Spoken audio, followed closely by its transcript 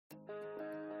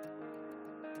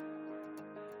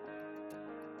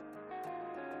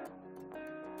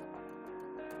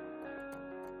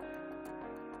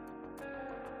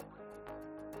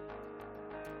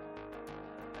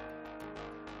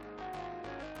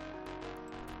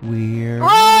We're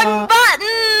Wrong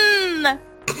button!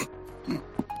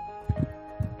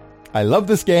 I love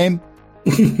this game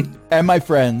and my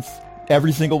friends,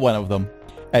 every single one of them.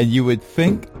 And you would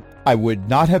think I would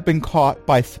not have been caught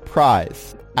by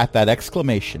surprise at that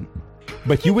exclamation.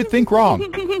 But you would think wrong.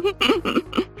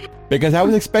 Because I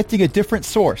was expecting a different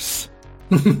source.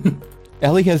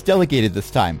 Ellie has delegated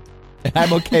this time. And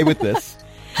I'm okay with this.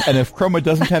 And if Chroma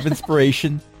doesn't have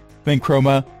inspiration, then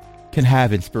Chroma can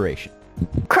have inspiration.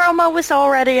 Chroma was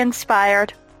already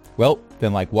inspired. Well,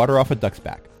 then like water off a duck's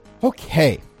back.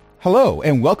 Okay. Hello,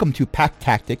 and welcome to Pack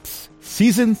Tactics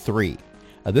Season 3.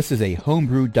 This is a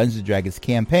homebrew Dungeons & Dragons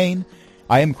campaign.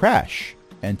 I am Crash,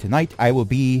 and tonight I will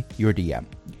be your DM.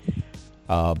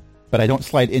 But I don't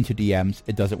slide into DMs.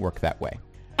 It doesn't work that way.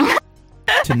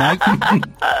 Tonight,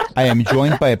 I am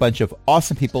joined by a bunch of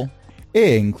awesome people,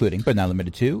 including, but not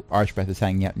limited to, Archbeth is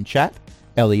hanging out in chat.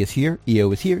 Ellie is here,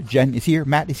 EO is here, Jen is here,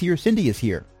 Matt is here, Cindy is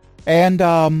here.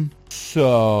 And,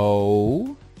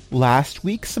 so... last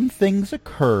week some things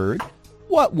occurred.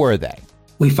 What were they?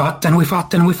 We fought and we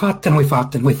fought and we fought and we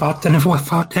fought and we fought and we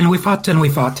fought and we fought and we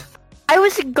fought. I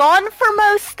was gone for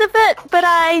most of it, but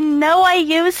I know I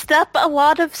used up a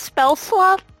lot of spell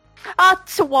slot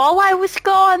while I was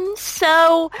gone,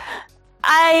 so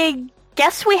I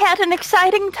guess we had an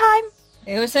exciting time.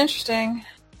 It was interesting.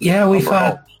 Yeah, we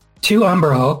fought 2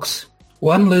 Umber Hulks,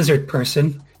 1 lizard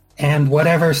person, and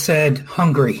whatever said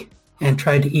hungry and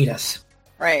tried to eat us.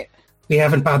 Right. We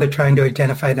haven't bothered trying to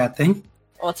identify that thing.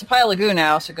 Well, it's a pile of goo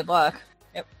now, so good luck.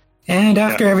 Yep. And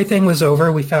after everything was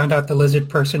over, we found out the lizard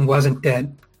person wasn't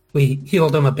dead. We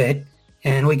healed him a bit,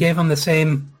 and we gave him the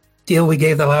same deal we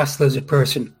gave the last lizard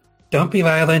person. Don't be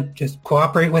violent, just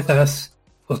cooperate with us.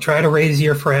 We'll try to raise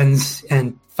your friends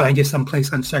and find you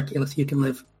someplace on Circulus you can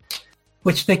live.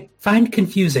 Which they find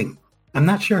confusing. I'm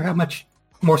not sure how much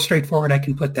more straightforward I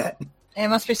can put that. It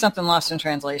must be something lost in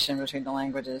translation between the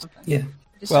languages. Yeah.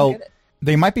 Just Well, don't get it.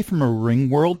 they might be from a ring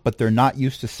world, but they're not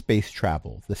used to space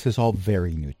travel. This is all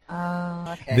very new.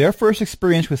 Okay. Their first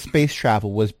experience with space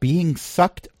travel was being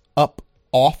sucked up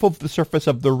off of the surface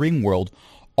of the ring world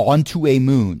onto a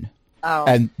moon. Oh.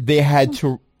 And they had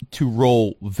to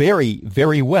roll very,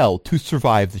 very well to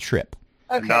survive the trip.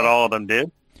 Okay. Not all of them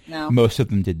did. No. Most of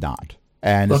them did not.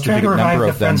 And a We'll try to significant revive number the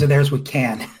of them, friends of theirs we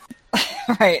can.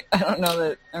 Right. I don't know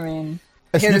that. I mean,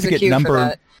 a here's a significant cue for number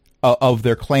that. of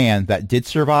their clan that did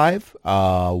survive,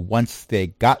 once they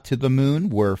got to the moon,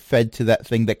 were fed to that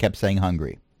thing that kept saying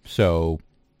hungry. So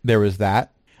there was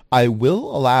that. I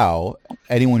will allow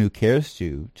anyone who cares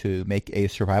to make a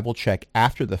survival check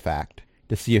after the fact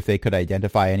to see if they could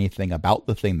identify anything about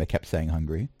the thing that kept saying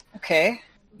hungry. Okay.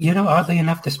 You know, oddly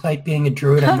enough, despite being a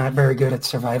druid, I'm not very good at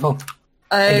survival.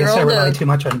 I guess I rely too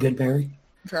much on Goodberry.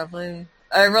 Probably.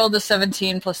 I rolled a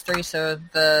 17 plus 3, so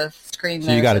the screen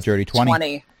So you got a dirty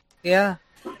 20. Yeah.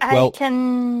 Well, I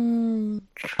can...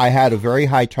 I had a very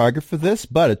high target for this,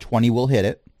 but a 20 will hit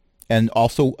it. And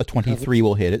also a 23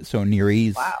 will hit it, so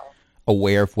Neri's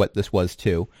aware of what this was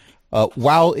too.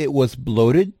 While it was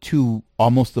bloated to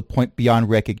almost the point beyond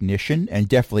recognition, and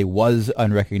definitely was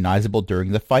unrecognizable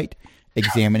during the fight,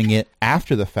 examining it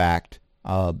after the fact,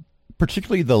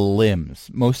 particularly the limbs,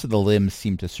 most of the limbs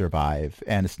seemed to survive,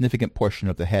 and a significant portion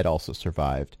of the head also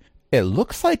survived. It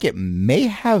looks like it may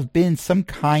have been some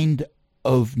kind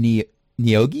of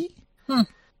Neogi,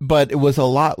 but it was a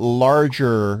lot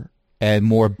larger and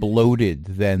more bloated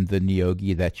than the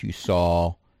Neogi that you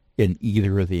saw in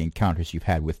either of the encounters you've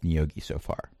had with Neogi so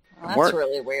far. Well, that's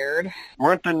really weird.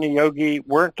 Weren't the Neogi,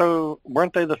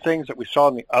 weren't they the things that we saw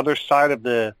on the other side of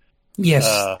the... Yes.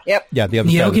 Yep. Yeah, the other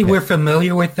side of the Neogi pit. we're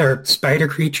familiar with are spider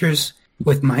creatures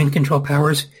with mind control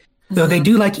powers, though they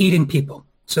do like eating people.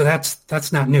 So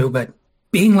that's not new, but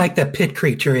being like the pit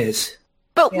creature is.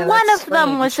 But Yeah, one that's of them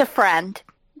strange. was a friend.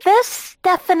 This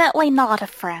definitely not a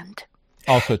friend.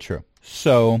 Also true.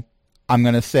 So I'm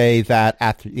going to say that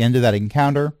at the end of that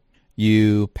encounter,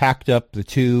 you packed up the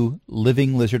 2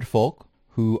 living lizard folk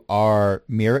who are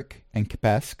Mirik and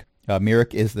Kapesk.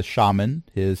 Mirik is the shaman.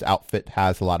 His outfit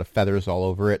has a lot of feathers all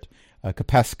over it.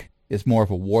 Kapesk is more of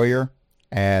a warrior.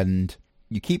 And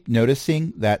you keep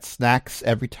noticing that Snacks,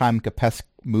 every time Kapesk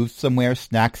moves somewhere,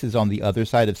 Snacks is on the other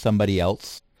side of somebody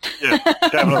else, Yeah,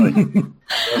 definitely.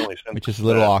 which is a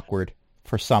little awkward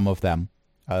for some of them.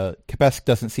 Kapesk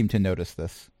doesn't seem to notice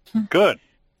this. Good.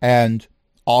 And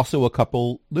also a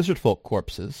couple lizard folk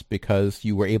corpses, because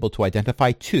you were able to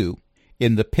identify 2.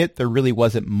 In the pit, there really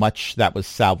wasn't much that was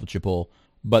salvageable,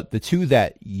 but the 2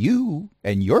 that you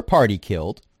and your party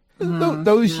killed,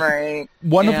 those Right.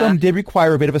 one of Yeah. them did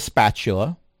require a bit of a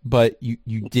spatula, but you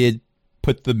did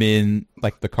put them in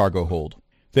like the cargo hold.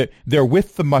 They're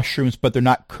with the mushrooms, but they're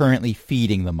not currently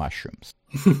feeding the mushrooms.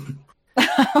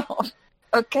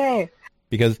 Okay.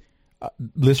 Because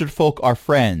lizard folk are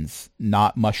friends,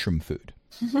 not mushroom food.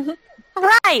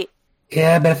 Right.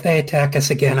 Yeah, but if they attack us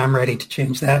again, I'm ready to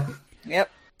change that. Yep.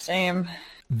 Same.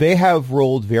 They have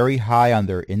rolled very high on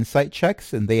their insight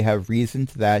checks, and they have reasoned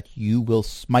that you will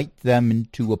smite them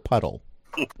into a puddle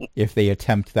if they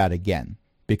attempt that again.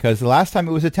 Because the last time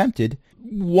it was attempted,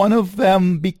 one of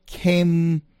them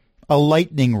became a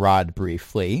lightning rod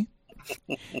briefly,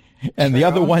 and the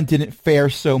other one didn't fare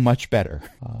so much better.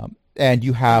 And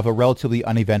you have a relatively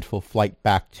uneventful flight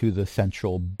back to the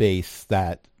central base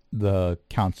that the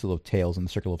Council of Tales and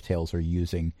the Circle of Tales are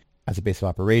using as a base of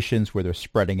operations, where they're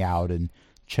spreading out and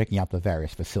checking out the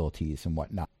various facilities and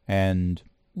whatnot. And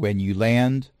when you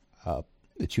land,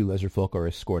 the two lizard folk are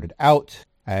escorted out,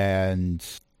 and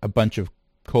a bunch of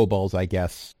kobolds, I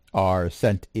guess, are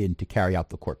sent in to carry out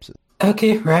the corpses.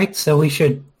 Okay, right. So we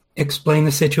should explain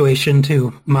the situation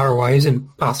to Marwise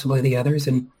and possibly the others,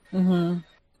 and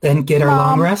then get our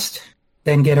long rest.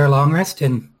 Then get our long rest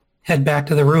and head back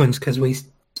to the ruins, because we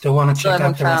still want to check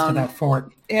out the rest of that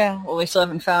fort. Yeah, well, we still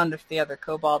haven't found if the other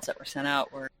kobolds that were sent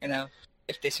out were,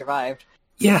 if they survived.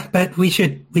 Yeah, but we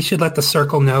should let the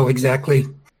Circle know exactly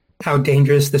how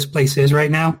dangerous this place is right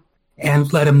now,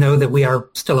 and let them know that we are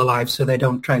still alive, so they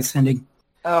don't try sending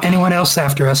anyone else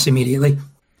after us immediately.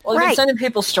 Well, they've been sending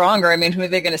people stronger. I mean, who are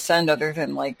they going to send other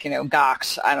than,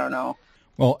 Gox? I don't know.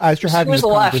 Well, as you're having this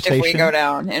conversation, if we go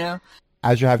down,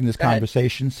 As you're having this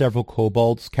conversation, several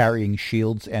kobolds carrying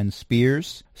shields and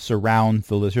spears surround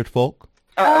the lizard folk.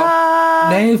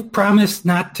 They've promised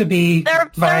not to be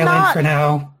violent for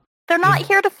now. They're not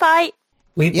here to fight.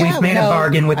 We've made a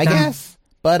bargain with them. I guess,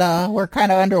 but we're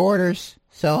kind of under orders.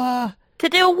 So, To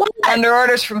do what? Under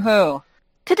orders from who?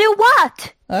 To do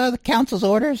what? the council's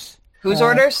orders. Whose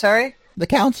orders? Sorry? The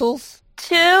council's.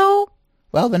 To...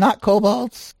 Well, they're not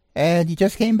kobolds, and you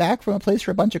just came back from a place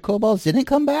where a bunch of kobolds didn't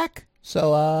come back.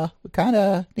 So, we kind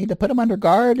of need to put them under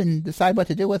guard and decide what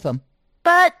to do with them.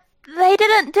 But they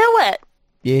didn't do it.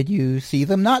 Did you see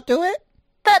them not do it?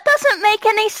 That doesn't make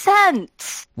any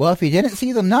sense. Well, if you didn't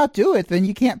see them not do it, then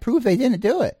you can't prove they didn't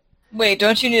do it. Wait,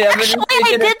 don't you need evidence? Actually,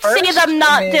 I did see them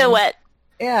not do it.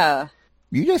 Yeah.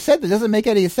 You just said that doesn't make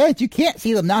any sense. You can't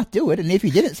see them not do it, and if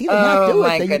you didn't see them not do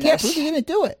it, then you can't prove they didn't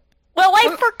do it. Well,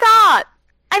 I forgot.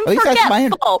 I'm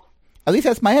forgetful. At least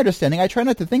that's my understanding. I try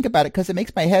not to think about it because it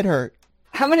makes my head hurt.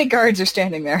 How many guards are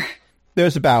standing there?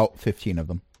 There's about 15 of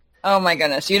them. Oh my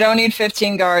goodness. You don't need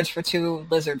 15 guards for 2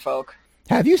 lizard folk.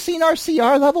 Have you seen our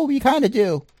CR level? We kind of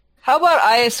do. How about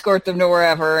I escort them to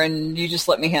wherever and you just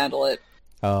let me handle it?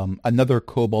 Another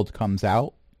kobold comes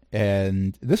out,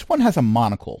 and this one has a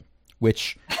monocle,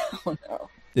 which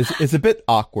is a bit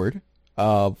awkward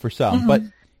for some, but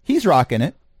he's rocking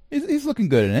it. He's looking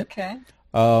good in it.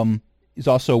 Okay. He's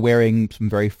also wearing some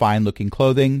very fine-looking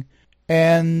clothing,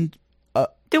 and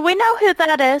do we know who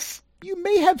that is? You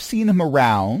may have seen him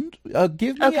around.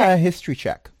 Give me a history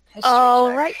check.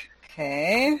 All right.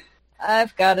 Okay.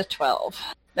 I've got a 12.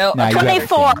 No, Now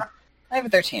 24. I have a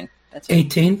 13. That's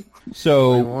 18.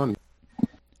 So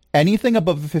anything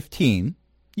above the 15,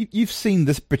 you've seen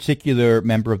this particular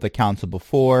member of the council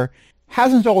before.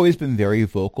 Hasn't always been very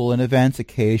vocal in events.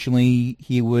 Occasionally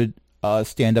he would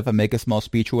stand up and make a small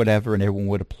speech or whatever, and everyone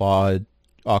would applaud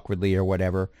awkwardly or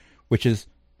whatever, which is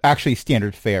actually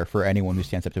standard fare for anyone who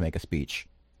stands up to make a speech.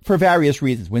 For various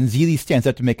reasons. When Zeely stands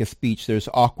up to make a speech, there's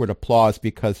awkward applause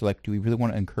because, do we really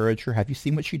want to encourage her? Have you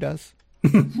seen what she does?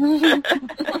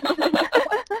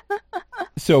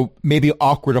 So maybe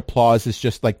awkward applause is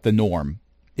just the norm.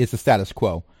 It's the status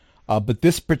quo. But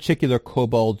this particular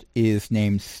kobold is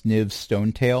named Sniv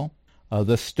Stonetail.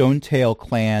 The Stonetail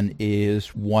clan is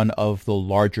one of the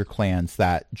larger clans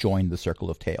that joined the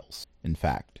Circle of Tales, in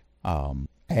fact.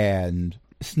 And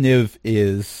Sniv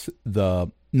is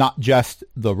not just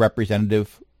the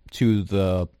representative to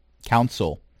the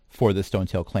council for the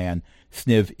Stonetail clan.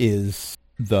 Sniv is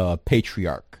the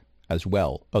patriarch as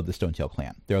well of the Stonetail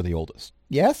clan. They're the oldest.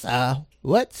 Yes,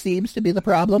 what seems to be the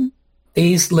problem?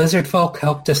 These lizard folk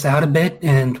helped us out a bit,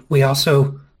 and we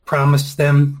also promised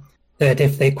them that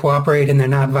if they cooperate and they're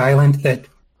not violent, that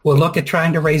we'll look at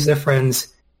trying to raise their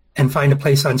friends and find a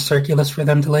place on Circulus for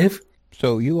them to live.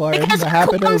 So you are Because in the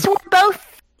habit the clones of... were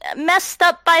both messed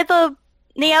up by the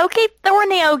Neogi. There were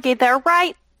Neogi there,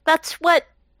 right? That's what...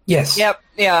 Yes. Yep.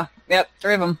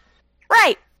 3 of them.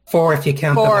 Right. 4 if you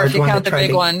count the 4 large if you one. count that the tried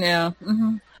big to- one, yeah.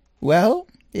 Mm-hmm. Well,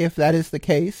 if that is the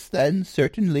case, then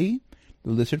certainly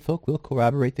the lizard folk will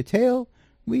corroborate the tale.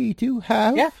 We do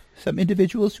have some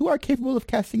individuals who are capable of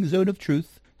casting Zone of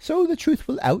Truth, so the truth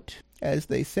will out, as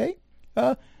they say.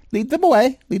 Lead them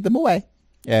away. Lead them away.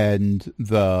 And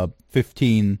the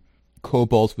 15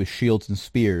 kobolds with shields and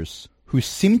spears, who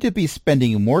seem to be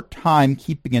spending more time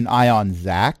keeping an eye on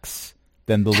Zax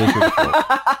than the lizard folk,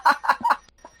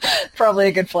 Probably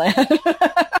a good plan.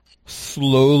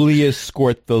 slowly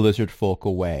escort the lizard folk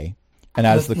away. And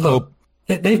as the Look,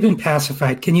 they've been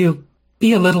pacified. Can you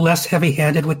be a little less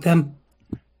heavy-handed with them?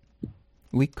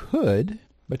 We could,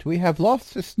 but we have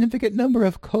lost a significant number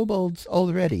of kobolds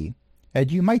already.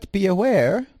 And you might be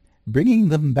aware, bringing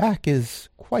them back is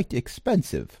quite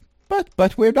expensive.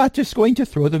 But we're not just going to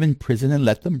throw them in prison and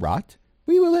let them rot.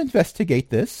 We will investigate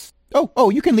this. Oh,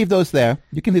 you can leave those there.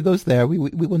 You can leave those there. We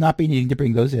will not be needing to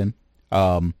bring those in.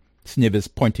 Sniv is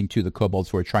pointing to the kobolds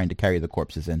who are trying to carry the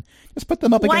corpses in. Just put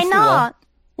them up against the wall. Why not?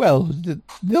 Well,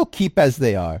 they'll keep as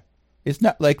they are. It's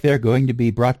not like they're going to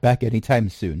be brought back anytime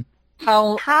soon.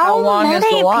 How long many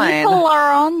is the line? people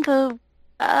are on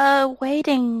the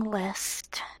waiting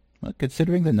list? Well,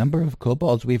 considering the number of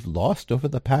kobolds we've lost over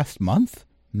the past month,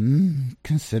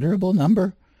 considerable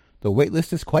number. The wait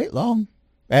list is quite long.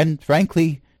 And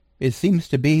frankly, it seems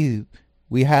to be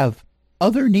we have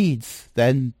other needs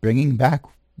than bringing back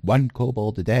one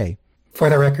kobold a day. For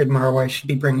the record, Marwai should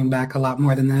be bringing back a lot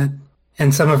more than that.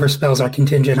 And some of her spells are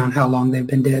contingent on how long they've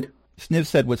been dead. Sniv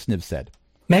said what Sniv said.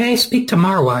 May I speak to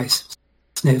Marwise,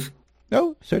 Sniv?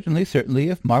 Oh, certainly.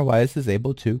 If Marwise is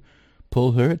able to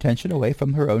pull her attention away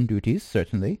from her own duties,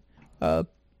 certainly.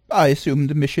 I assume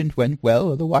the mission went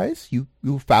well otherwise. You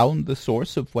found the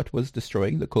source of what was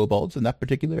destroying the kobolds in that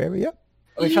particular area?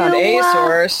 We found a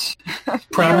source.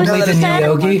 Probably the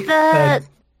Neogi. But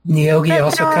Neogi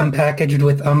also come packaged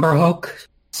with Umberhulk.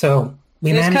 So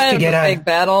we It's managed kind to of get a out. big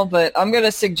battle, but I'm going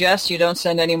to suggest you don't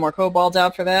send any more kobolds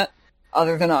out for that,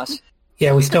 other than us.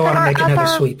 Yeah, we still want to There are make another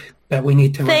other sweep, but we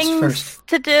need to rest Things first.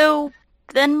 to do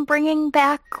than bringing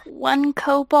back one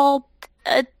kobold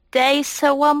a day.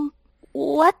 So,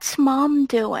 what's Mom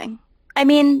doing? I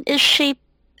mean, is she?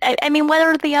 I mean, what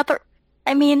are the other?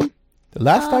 I mean, The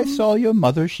last I saw your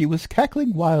mother, she was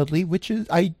cackling wildly, which is,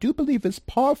 I do believe, is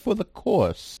par for the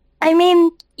course.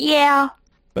 Yeah.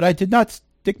 But I did not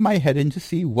stick my head in to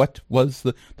see what was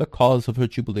the cause of her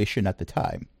jubilation at the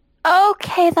time.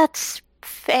 Okay, that's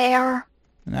fair.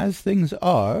 And as things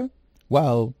are,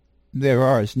 while there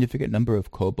are a significant number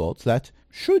of kobolds that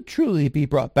should truly be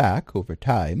brought back over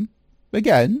time,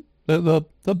 again, the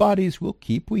bodies will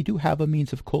keep. We do have a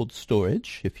means of cold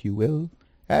storage, if you will.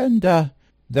 And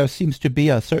there seems to be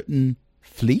a certain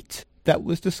fleet that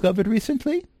was discovered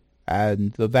recently,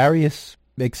 and the various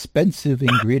expensive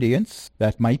ingredients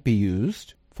that might be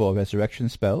used for resurrection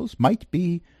spells might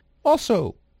be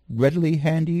also readily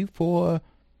handy for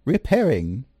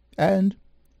repairing and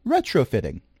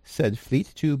retrofitting said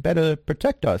fleet to better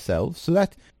protect ourselves so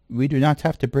that we do not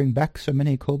have to bring back so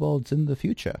many kobolds in the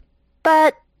future.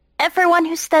 But everyone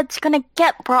who's dead's gonna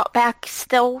get brought back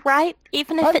still, right?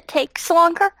 Even if it takes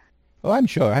longer? Oh, I'm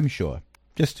sure.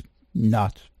 Just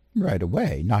not right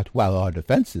away, not while our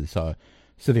defenses are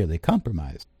severely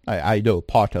compromised. I know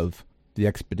part of the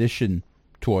expedition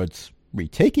towards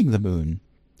retaking the moon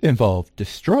involved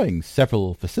destroying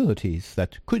several facilities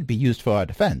that could be used for our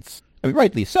defense. I mean,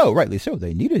 rightly so.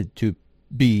 They needed to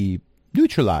be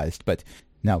neutralized, but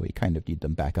now we kind of need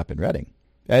them back up and running.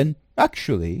 And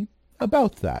actually,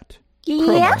 about that,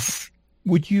 Yes? Chroma,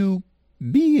 would you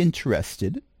be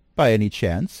interested, by any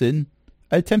chance, in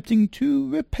attempting to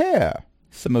repair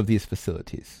some of these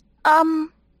facilities?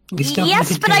 We still Yes,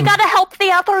 need to but I do- gotta help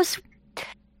the others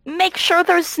make sure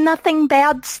there's nothing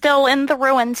bad still in the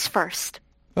ruins first.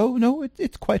 Oh, no,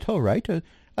 it's quite all right.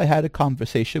 I had a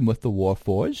conversation with the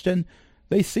Warforged, and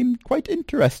they seemed quite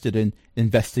interested in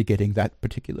investigating that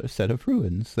particular set of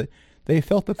ruins. They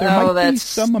felt that there might be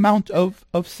some amount of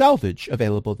salvage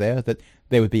available there that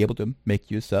they would be able to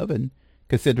make use of, and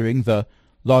considering the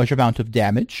large amount of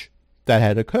damage that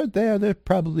had occurred there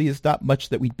probably is not much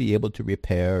that we'd be able to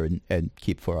repair and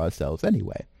keep for ourselves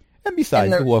anyway. And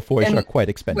besides, the Warforged are quite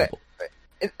expendable.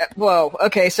 Whoa,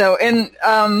 okay, so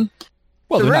the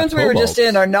ruins we were just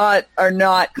in are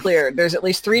not cleared. There's at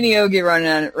least 3 Neogi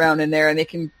running around in there, and they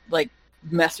can,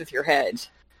 mess with your head,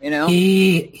 you know?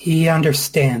 He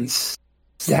understands.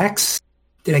 Zax?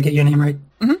 Did I get your name right?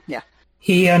 Mm-hmm, yeah.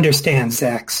 He understands,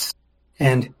 Zax.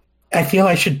 And I feel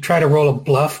I should try to roll a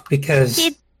bluff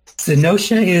because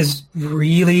Zenosha is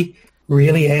really,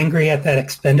 really angry at that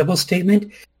expendable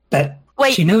statement, but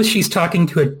she knows she's talking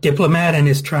to a diplomat and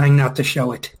is trying not to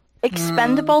show it.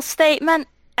 Expendable statement?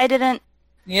 I didn't...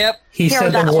 Yep. He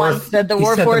said the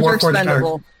Warforged are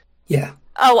expendable. Yeah.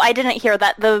 Oh, I didn't hear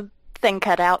that. The thing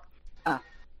cut out.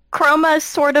 Chroma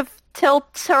sort of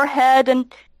tilts her head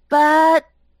but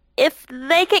if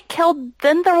they get killed,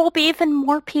 then there will be even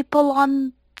more people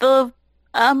on the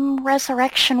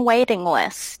resurrection waiting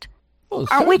list. Well,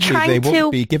 aren't we trying they to...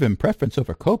 won't be given preference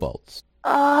over kobolds.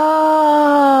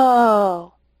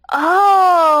 Oh.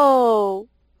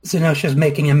 Zenosha's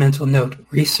making a mental note.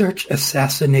 Research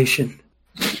assassination.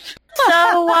 So,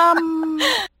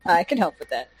 I can help with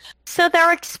that. So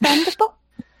they're expendable?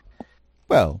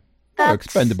 Well, more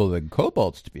expendable than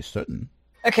kobolds, to be certain.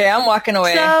 Okay, I'm walking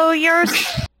away. So you're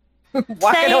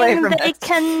walking away saying from they this.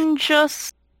 can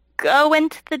just go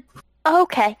into the...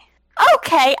 Okay,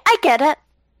 I get it.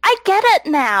 I get it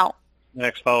now.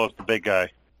 Next follows the big guy.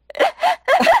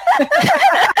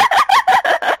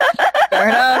 Fair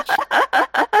enough.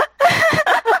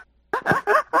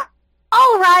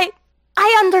 All right,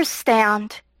 I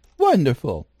understand.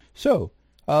 Wonderful. So,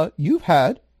 you've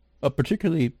had a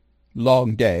particularly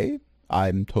long day,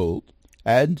 I'm told,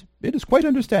 and it is quite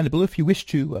understandable if you wish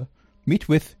to meet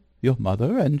with your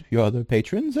mother and your other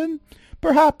patrons and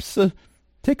perhaps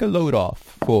take a load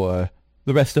off for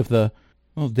the rest of the...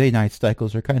 Well, day-night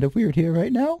cycles are kind of weird here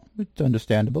right now. It's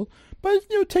understandable. But,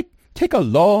 take a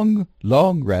long,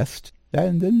 long rest,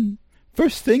 and then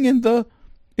first thing in the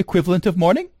equivalent of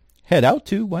morning, head out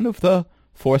to one of the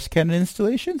force cannon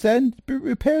installations and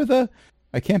repair the...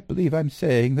 I can't believe I'm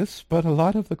saying this, but a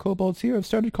lot of the kobolds here have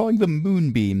started calling them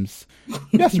moonbeams.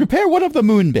 Yes, repair one of the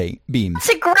moonbeams. It's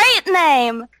a great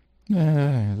name.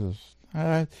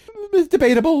 It's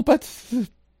debatable, but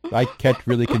I can't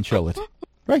really control it.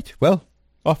 Right, well,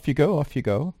 off you go.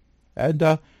 And,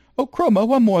 Chroma,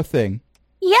 one more thing.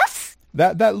 Yes?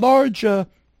 That large,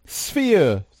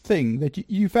 sphere thing that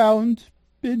you found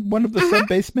in one of the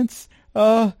sub-basements,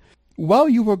 while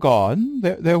you were gone,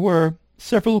 there were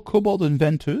several kobold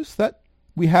inventors that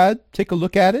we had take a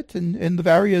look at it and the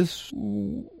various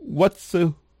cookies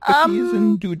and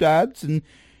doodads and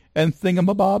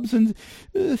thingamabobs, and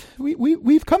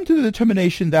we've come to the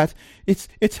determination that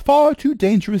it's far too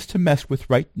dangerous to mess with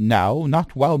right now,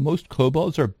 not while most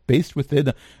kobolds are based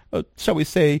within, shall we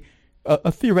say,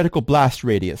 a theoretical blast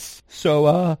radius.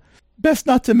 So, best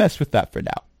not to mess with that for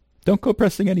now. Don't go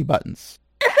pressing any buttons.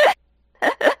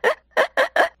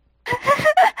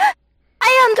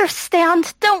 I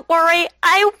understand. Don't worry.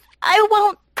 I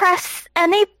won't press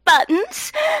any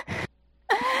buttons.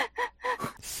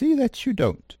 See that you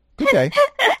don't. Okay.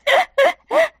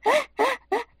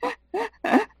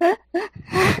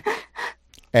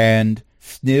 And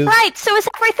Sniv... Right, so is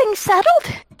everything settled?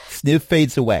 Sniv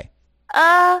fades away.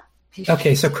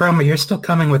 Okay, so Chroma, you're still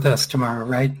coming with us tomorrow,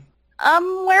 right?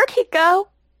 Where'd he go?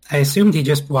 I assumed he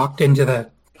just walked into the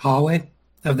hallway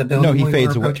of the building. No, he we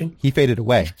fades were away. approaching? He faded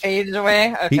away. Faded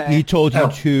away? Okay. He told you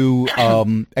to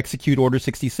execute Order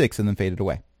 66 and then faded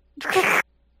away.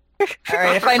 All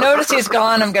right, if I notice he's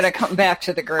gone, I'm going to come back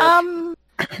to the group.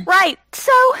 Right,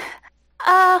 so,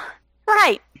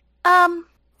 right. Well,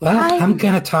 I'm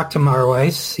going to talk to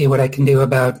Marwise, see what I can do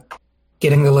about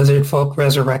getting the lizard folk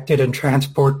resurrected and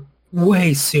transport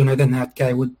way sooner than that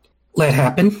guy would let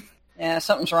happen. Yeah,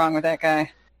 something's wrong with that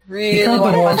guy. He Really called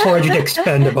want the to punch him. Warforged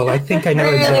expendable. I think I know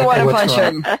Really exactly want to what's punch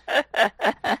wrong. him.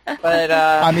 But,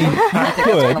 I mean, I don't think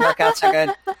it's going to work out so good.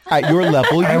 at your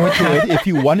level, you could if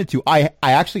you wanted to. I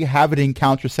actually have an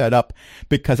encounter set up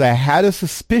because I had a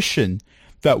suspicion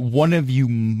that one of you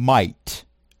might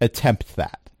attempt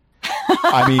that.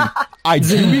 I mean, I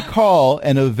do recall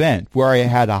an event where I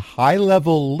had a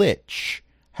high-level lich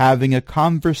having a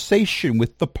conversation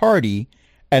with the party,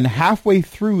 and halfway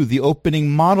through the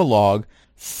opening monologue,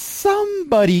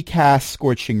 somebody cast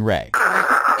Scorching Ray.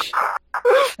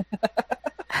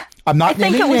 I'm not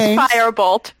naming names. I think it was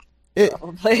Firebolt.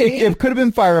 It could have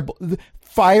been Firebolt.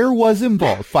 Fire was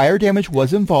involved. Fire damage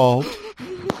was involved.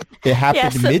 It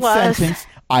happened Yes, it was. mid-sentence.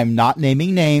 I'm not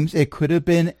naming names. It could have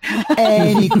been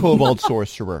any kobold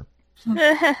sorcerer.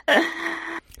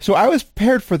 So I was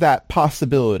prepared for that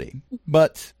possibility,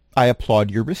 but I applaud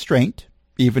your restraint,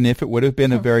 even if it would have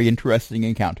been a very interesting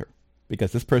encounter,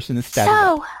 because this person is stabbed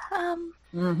up.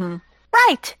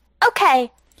 Right,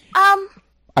 okay,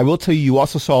 I will tell you, you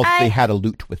also saw that they had a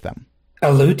lute with them.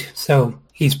 A lute? So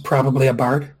he's probably a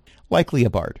bard? Likely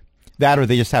a bard. That, or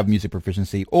they just have music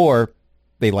proficiency, or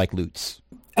they like lutes.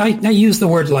 I use the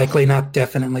word likely, not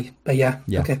definitely, but yeah.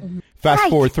 Okay. Fast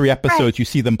forward 3 episodes, you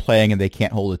see them playing and they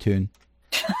can't hold a tune.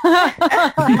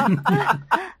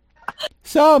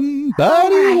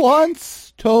 Somebody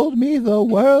once told me the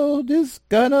world is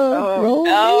gonna roll.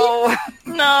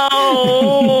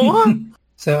 no.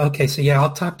 So yeah,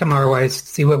 I'll talk to Marwise,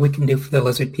 see what we can do for the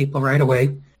lizard people right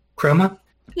away. Chroma?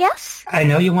 Yes? I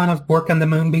know you want to work on the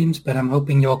moonbeams, but I'm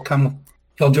hoping you'll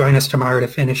join us tomorrow to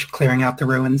finish clearing out the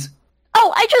ruins.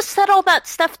 Oh, I just said all that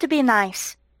stuff to be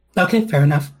nice. Okay, fair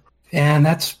enough. And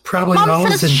that's probably Mom all.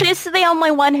 says she's the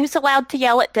only one who's allowed to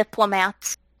yell at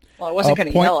diplomats. Well, I wasn't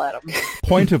going to yell at him.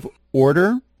 Point of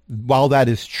order. While that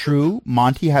is true,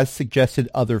 Monty has suggested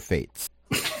other fates.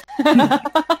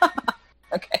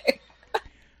 Okay.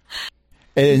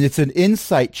 And it's an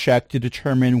insight check to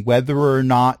determine whether or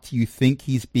not you think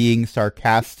he's being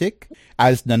sarcastic,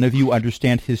 as none of you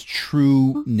understand his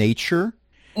true nature.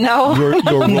 No. Your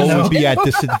roll would be at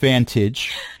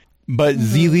disadvantage, but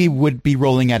Zeely would be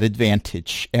rolling at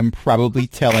advantage and probably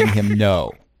telling him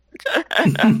no.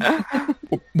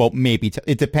 Well, maybe.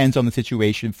 It depends on the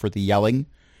situation for the yelling,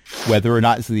 whether or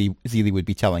not Zeely would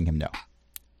be telling him no.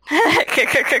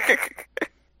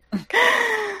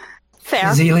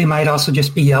 Fair. Zeely might also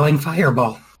just be yelling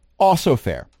fireball. Also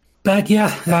fair. But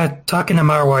yeah, talking to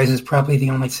Marwise is probably the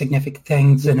only significant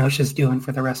thing Zenosha's doing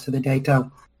for the rest of the day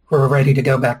till we're ready to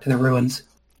go back to the ruins.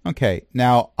 Okay,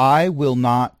 now I will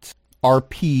not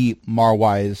RP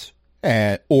Marwise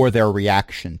or their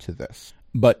reaction to this.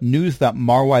 But news that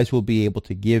Marwise will be able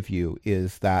to give you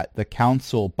is that the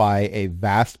council, by a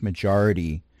vast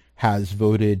majority, has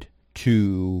voted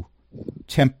to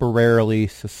temporarily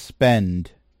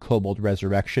suspend Kobold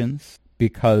Resurrections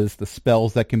because the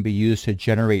spells that can be used to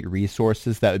generate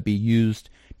resources that would be used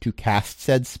to cast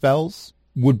said spells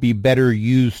would be better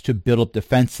used to build up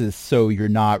defenses so you're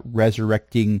not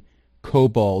resurrecting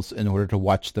kobolds in order to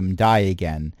watch them die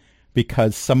again.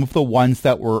 Because some of the ones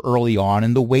that were early on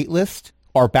in the waitlist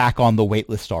are back on the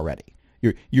waitlist already.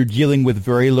 You're dealing with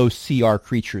very low CR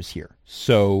creatures here.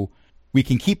 So we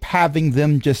can keep having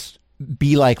them just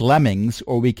be like lemmings,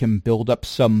 or we can build up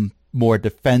some more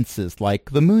defenses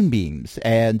like the moonbeams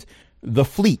and the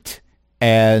fleet.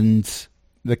 And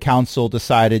the council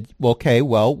decided,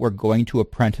 we're going to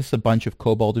apprentice a bunch of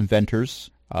kobold inventors.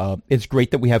 It's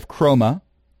great that we have Chroma,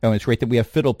 and it's great that we have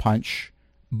Fiddle Punch,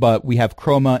 but we have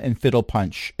Chroma and Fiddle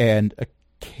Punch and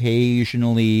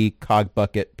occasionally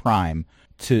Cogbucket Prime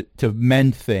to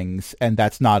mend things, and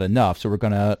that's not enough. So we're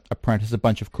going to apprentice a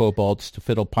bunch of kobolds to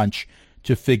Fiddle Punch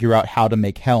to figure out how to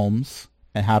make helms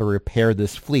and how to repair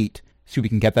this fleet so we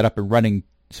can get that up and running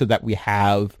so that we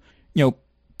have,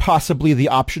 possibly the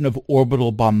option of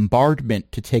orbital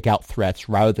bombardment to take out threats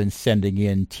rather than sending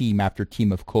in team after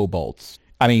team of kobolds.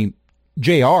 I mean,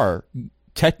 JR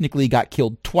technically got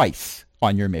killed twice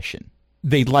on your mission.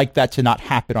 They'd like that to not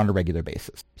happen on a regular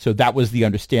basis. So that was the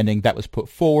understanding that was put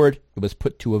forward. It was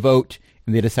put to a vote,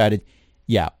 and they decided,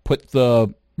 put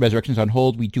the resurrections on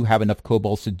hold. We do have enough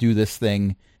kobolds to do this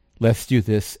thing. Let's do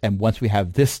this, and once we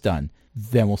have this done,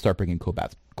 then we'll start bringing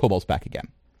kobolds back again.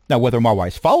 Now, whether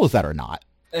Marwise follows that or not,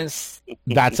 that's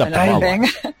up to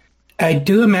Marwise. I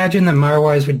do imagine that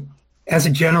Marwise would, as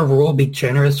a general rule, be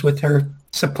generous with her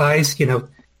supplies,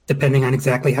 depending on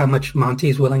exactly how much Monty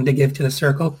is willing to give to the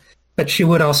circle. But she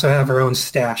would also have her own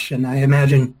stash, and I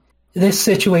imagine this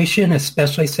situation,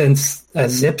 especially since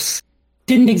Zips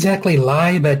didn't exactly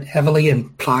lie, but heavily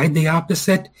implied the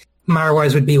opposite,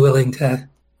 Marwise would be willing to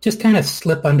just kind of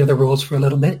slip under the rules for a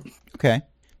little bit. Okay,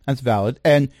 that's valid.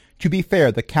 And to be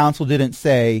fair, the council didn't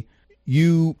say,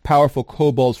 you powerful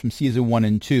kobolds from season 1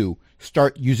 and 2,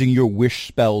 start using your wish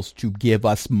spells to give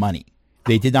us money.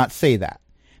 They did not say that.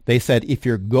 They said, if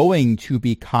you're going to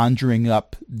be conjuring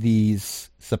up these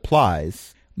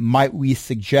supplies, might we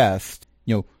suggest,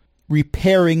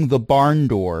 repairing the barn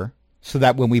door so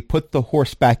that when we put the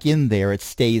horse back in there, it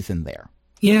stays in there.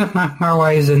 Yeah,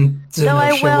 Marwise and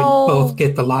Zenosha would both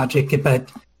get the logic,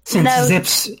 but since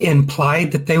Zips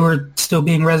implied that they were still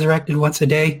being resurrected once a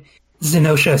day,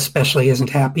 Zenosha especially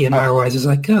isn't happy, and Marwise is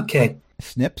like, okay.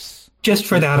 Snips? Just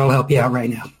for that, I'll help you out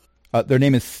right now. Their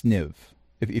name is Sniv,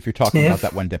 if you're talking about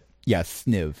that one dip. Yes,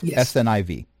 Sniv. Yes.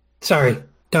 SNIV. Sorry,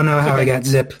 don't know how I got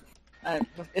Zip.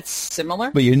 It's similar.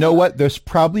 But you know what? There's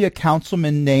probably a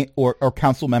councilman name or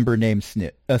council member named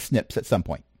Snips at some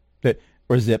point.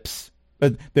 Or Zips.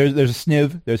 But there's a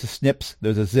Sniv, there's a Snips,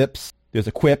 there's a Zips, there's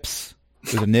a Quips,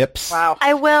 there's a Nips. Wow.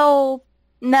 I will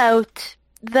note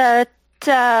that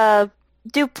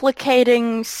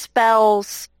duplicating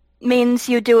spells means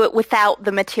you do it without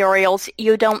the materials.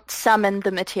 You don't summon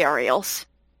the materials.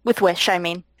 With Wish, I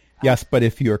mean. Yes, but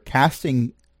if you're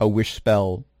casting a Wish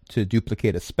spell to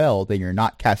duplicate a spell, then you're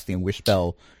not casting a Wish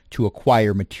spell to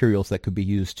acquire materials that could be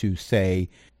used to, say,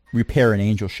 repair an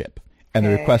angel ship. And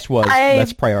the request was,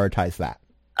 let's prioritize that.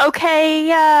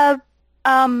 Okay,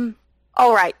 all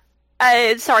right.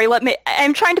 Sorry,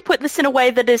 I'm trying to put this in a way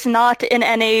that is not in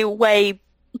any way...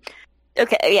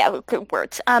 Okay, yeah, good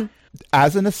words.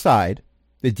 As an aside,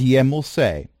 the DM will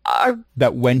say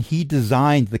that when he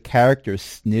designed the character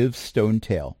Sniv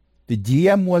Stonetail, the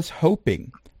DM was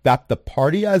hoping that the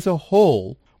party as a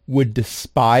whole would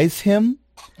despise him,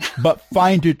 but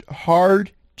find it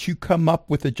hard to come up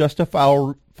with a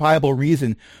justifiable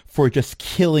reason for just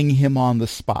killing him on the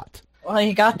spot. Well,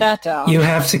 you got that down. You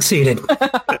have succeeded.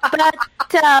 But,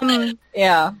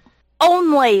 yeah.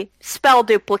 Only spell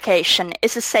duplication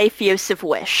is a safe use of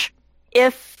wish.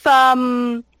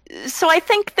 So I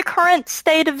think the current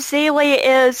state of Zelie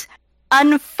is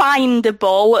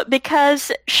unfindable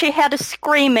because she had a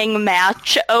screaming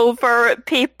match over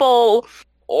people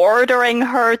ordering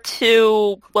her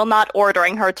to, well, not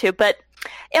ordering her to, but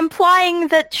implying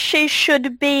that she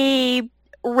should be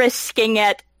risking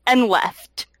it and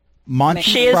left.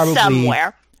 She is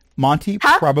somewhere. Monty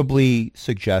probably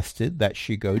suggested that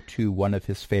she go to one of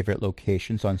his favorite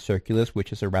locations on Circulus,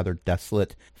 which is a rather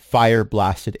desolate,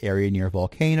 fire-blasted area near a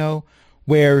volcano,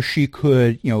 where she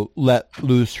could, let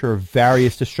loose her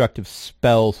various destructive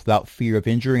spells without fear of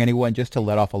injuring anyone, just to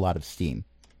let off a lot of steam.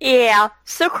 Yeah,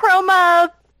 so Chroma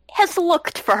has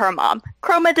looked for her mom.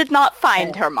 Chroma did not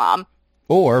find her mom.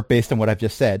 Or, based on what I've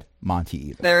just said, Monty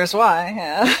either. There's why,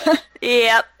 yeah.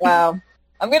 Yep. Wow.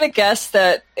 I'm going to guess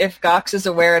that if Gox is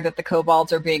aware that the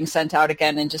kobolds are being sent out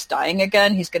again and just dying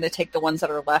again, he's going to take the ones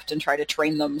that are left and try to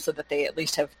train them so that they at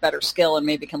least have better skill and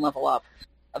maybe can level up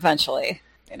eventually.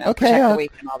 Okay, protect the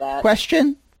weak and all that.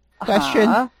 Question.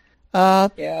 Yeah.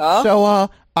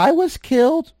 So, I was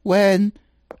killed when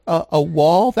a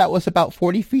wall that was about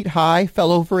 40 feet high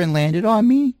fell over and landed on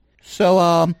me.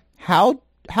 So,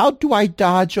 how do I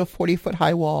dodge a 40-foot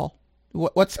high wall?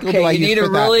 What skill do I use for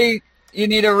that? You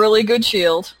need a really good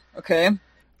shield, okay? And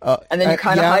then you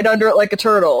kind of hide under it like a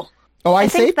turtle. Oh, I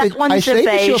saved the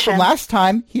shield from last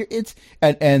time. Here it's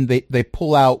and they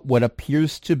pull out what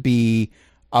appears to be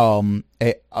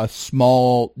a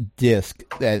small disc.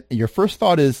 That your first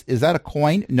thought is that a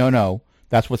coin? No,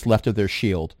 that's what's left of their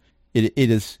shield. It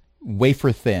is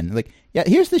wafer thin. Like, yeah,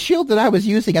 here's the shield that I was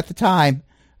using at the time.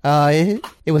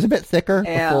 It was a bit thicker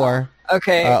before.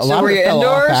 Okay, so were you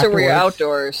indoors or were you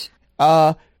outdoors?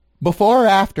 Before or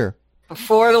after?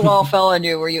 Before the wall fell on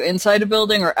you, were you inside a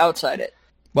building or outside it?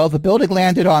 Well, the building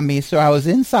landed on me, so I was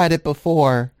inside it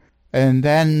before, and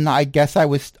then I guess I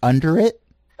was under it.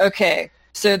 Okay,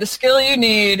 so the skill you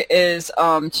need is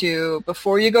to,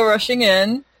 before you go rushing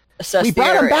in, assess the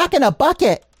area. We brought him back in a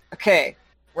bucket. Okay,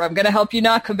 well, I'm going to help you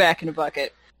not come back in a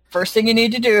bucket. First thing you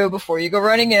need to do before you go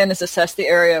running in is assess the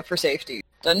area for safety.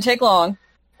 Doesn't take long.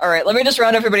 All right, let me just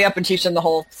round everybody up and teach them the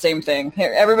whole same thing.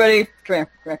 Here, everybody, come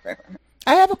here.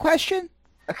 I have a question.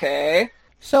 Okay.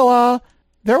 So,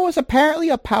 there was apparently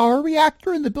a power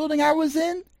reactor in the building I was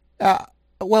in.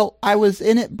 Well, I was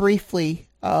in it briefly.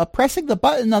 Pressing the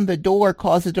button on the door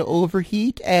caused it to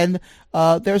overheat, and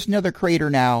there's another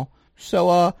crater now.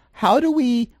 So, how do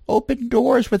we open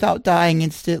doors without dying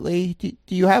instantly?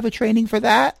 Do you have a training for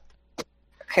that?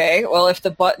 Okay, well, if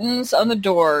the buttons on the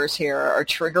doors here are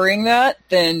triggering that,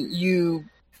 then you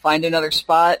find another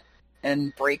spot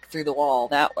and break through the wall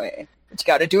that way. But you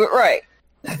got to do it right.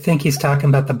 I think he's talking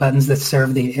about the buttons that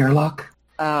serve the airlock.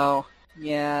 Oh,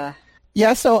 yeah.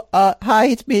 Yeah, so, hi,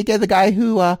 it's me again, the guy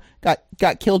who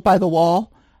got killed by the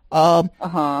wall.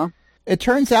 It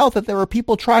turns out that there were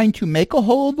people trying to make a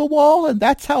hole in the wall, and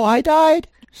that's how I died.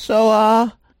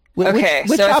 So, which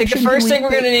I think the first thing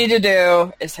we're going to need to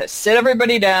do is sit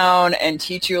everybody down and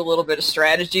teach you a little bit of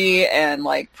strategy and,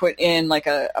 put in,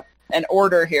 an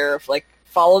order here of,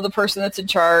 follow the person that's in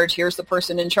charge, here's the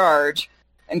person in charge,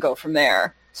 and go from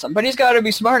there. Somebody's got to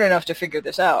be smart enough to figure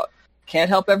this out. Can't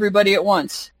help everybody at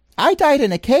once. I died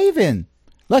in a cave-in.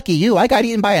 Lucky you, I got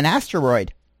eaten by an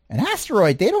asteroid. An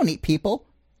asteroid, they don't eat people.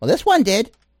 Well, this one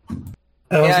did.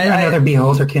 Oh, is there another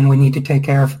beholderkin we need to take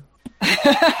care of?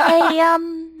 Hey,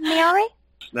 Mary?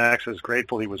 Snacks is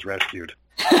grateful he was rescued.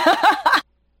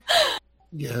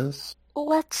 Yes.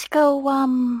 Let's go,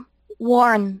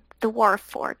 warn the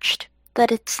Warforged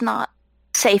that it's not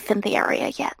safe in the area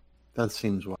yet. That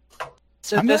seems well.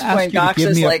 So at this point, Gox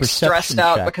is stressed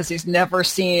out because he's never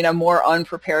seen a more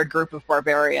unprepared group of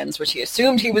barbarians, which he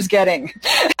assumed he was getting.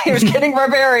 He was getting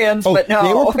barbarians, but no.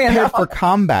 They were prepared for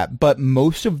combat, but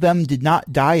most of them did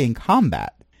not die in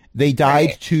combat. They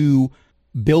died to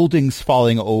buildings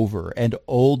falling over and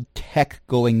old tech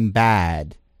going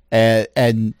bad.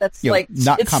 And that's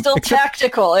it's still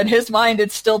tactical. In his mind,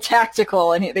 it's still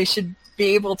tactical, and they should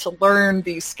be able to learn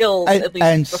these skills at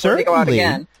least before they go out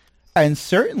again. And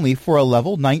certainly for a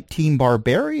level 19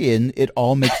 barbarian, it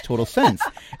all makes total sense,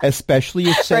 especially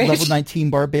if said level 19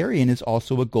 barbarian is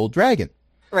also a gold dragon.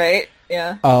 Right,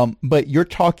 yeah. But you're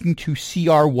talking to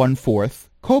CR 1/4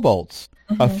 kobolds.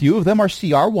 Mm-hmm. A few of them are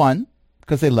CR 1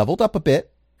 because they leveled up a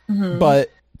bit, but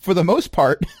for the most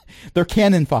part, they're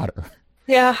cannon fodder.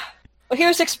 Yeah. Well, he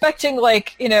was expecting,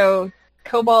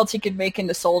 kobolds he could make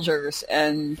into soldiers,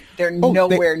 and they're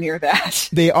nowhere near that.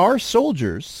 They are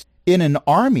soldiers. In an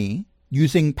army,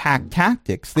 using pack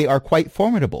tactics, they are quite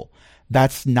formidable.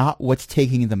 That's not what's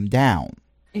taking them down.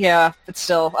 Yeah, but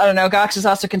still, I don't know. Gox is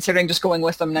also considering just going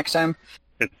with them next time.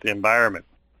 It's the environment,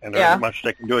 and there isn't much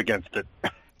they can do against it.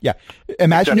 Yeah.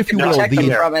 Imagine, if you will,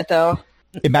 from it, though.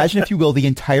 Imagine, if you will, the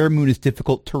entire moon is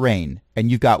difficult terrain,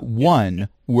 and you've got one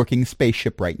working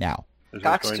spaceship right now.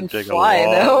 Gox can fly,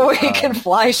 though. He can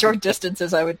fly short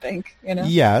distances, I would think.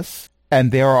 Yes,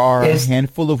 and there are a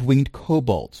handful of winged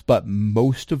kobolds, but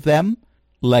most of them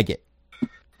leg it.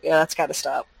 Yeah, that's got to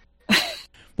stop.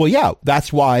 Well, yeah,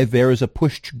 that's why there is a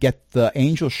push to get the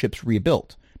angel ships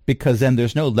rebuilt, because then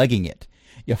there's no legging it.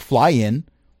 You fly in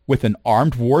with an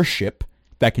armed warship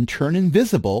that can turn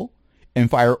invisible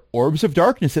and fire orbs of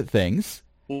darkness at things,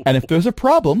 and if there's a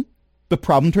problem, the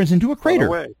problem turns into a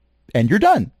crater, and you're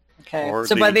done. Okay,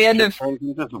 so by the end of...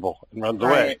 invisible and runs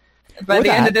away. By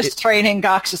the end of this training,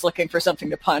 Gox is looking for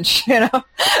something to punch, I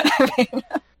mean...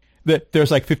 There's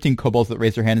 15 kobolds that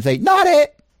raise their hand and say, not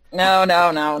it!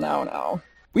 No.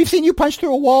 We've seen you punch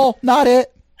through a wall, not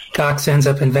it! Gox ends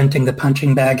up inventing the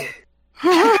punching bag.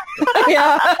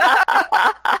 Yeah.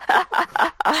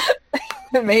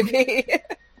 Maybe.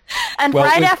 And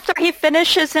after he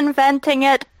finishes inventing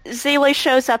it, Zeely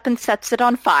shows up and sets it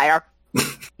on fire.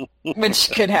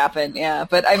 Which could happen, yeah.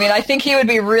 But, I mean, I think he would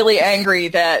be really angry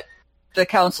that the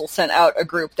council sent out a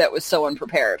group that was so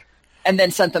unprepared, and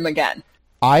then sent them again.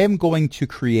 I am going to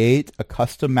create a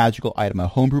custom magical item, a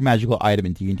homebrew magical item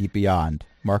in D&D Beyond.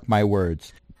 Mark my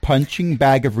words. Punching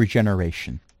Bag of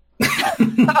Regeneration.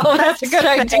 Oh, that's a good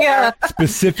idea.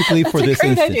 Specifically for this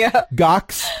instance. Idea.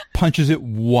 Gox punches it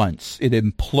once. It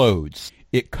implodes.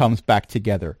 It comes back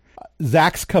together.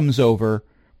 Zax comes over,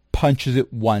 punches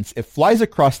it once. It flies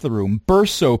across the room,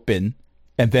 bursts open,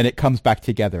 and then it comes back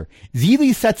together.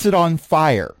 Zeely sets it on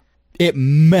fire. It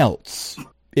melts.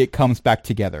 It comes back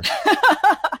together.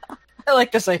 I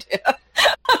like this idea.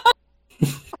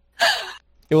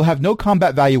 It will have no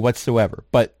combat value whatsoever,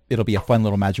 but it'll be a fun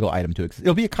little magical item to exist.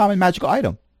 It'll be a common magical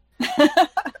item.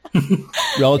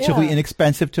 Relatively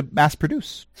inexpensive to mass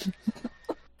produce.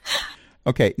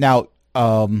 Okay, now,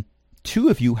 two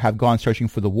of you have gone searching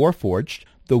for the Warforged.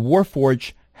 The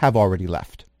Warforged have already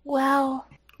left. Well...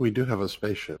 We do have a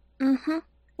spaceship. Mm-hmm.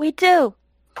 We do.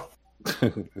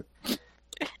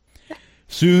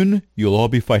 Soon, you'll all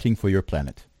be fighting for your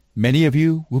planet. Many of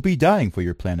you will be dying for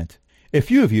your planet. A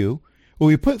few of you will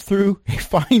be put through a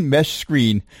fine mesh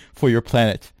screen for your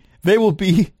planet. They will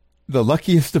be the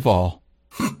luckiest of all.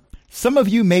 Some of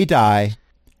you may die,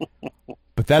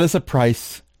 but that is a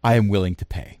price I am willing to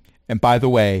pay. And by the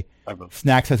way,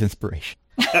 Snacks has inspiration.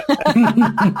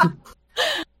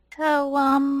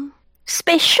 So,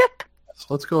 spaceship? So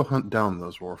let's go hunt down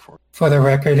those Warforged. For the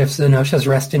record, if Zenosha's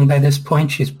resting by this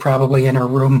point, she's probably in her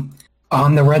room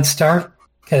on the Red Star,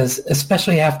 because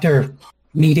especially after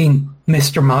meeting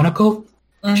Mr. Monocle,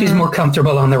 she's more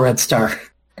comfortable on the Red Star.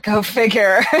 Go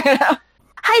figure.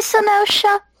 Hi,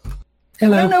 Zenosha.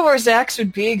 Hello. I don't know where Zax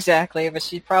would be exactly, but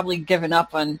she's probably given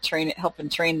up on helping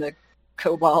train the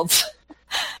kobolds.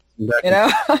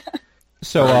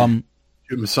 So,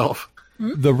 shoot himself.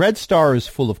 The Red Star is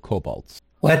full of kobolds.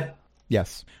 What?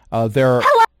 Yes. There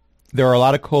are a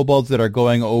lot of kobolds that are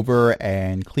going over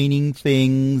and cleaning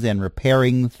things and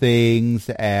repairing things,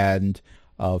 and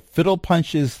Fiddle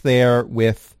Punch is there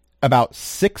with about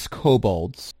 6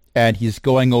 kobolds, and he's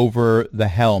going over the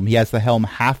helm. He has the helm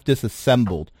half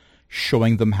disassembled,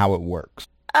 showing them how it works.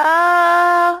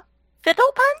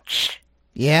 Fiddle Punch?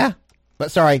 Yeah?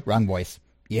 But sorry, wrong voice.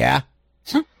 Yeah?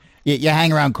 You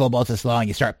hang around kobolds this long,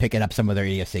 you start picking up some of their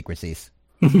idiosyncrasies.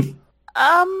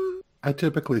 I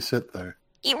typically sit there.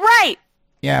 Right.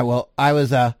 Yeah, well, I was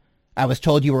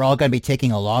told you were all going to be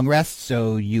taking a long rest,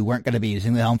 so you weren't going to be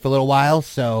using the helm for a little while,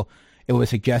 so it was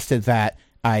suggested that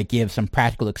I give some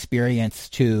practical experience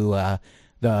to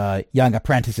the young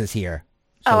apprentices here.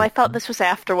 So, I thought this was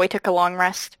after we took a long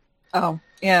rest. Oh,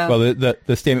 yeah. Well,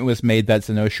 the statement was made that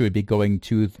Zenosha would be going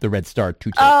to the Red Star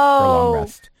to take for a long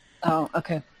rest. Oh,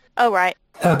 okay. Oh, right.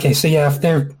 Okay, so yeah,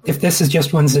 if this is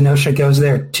just when Zenosha goes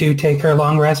there to take her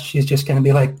long rest, she's just going to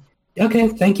be like, okay,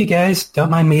 thank you guys. Don't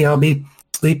mind me. I'll be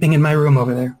sleeping in my room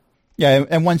over there. Yeah,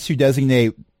 and once you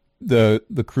designate the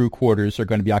crew quarters are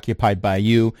going to be occupied by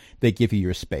you, they give you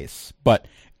your space. But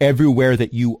everywhere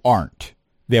that you aren't,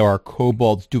 there are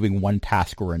kobolds doing one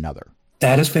task or another.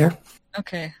 That is fair.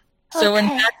 Okay. So when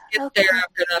Jack gets there, I'm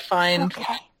going to find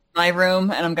my room,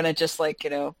 and I'm going to just,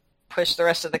 push the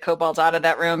rest of the kobolds out of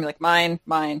that room. Like, mine,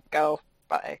 go,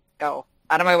 bye, go.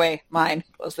 Out of my way, mine.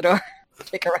 Close the door.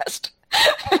 take a rest.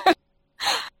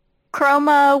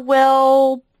 Chroma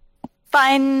will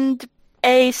find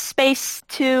a space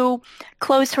to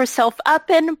close herself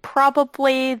up in,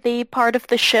 probably the part of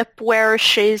the ship where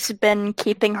she's been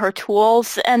keeping her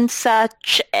tools and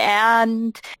such,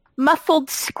 and muffled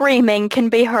screaming can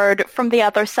be heard from the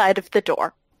other side of the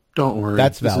door. Don't worry.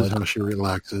 That's this valid. is how she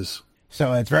relaxes.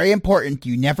 So it's very important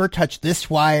you never touch this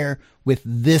wire with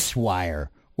this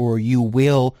wire, or you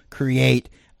will create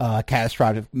a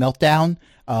catastrophic meltdown.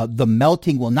 The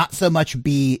melting will not so much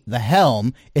be the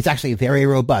helm. It's actually very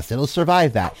robust. It'll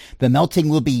survive that. The melting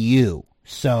will be you.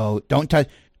 So don't touch.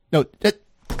 No,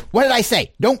 what did I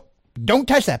say? Don't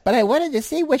touch that. But I wanted to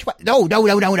see which one. No.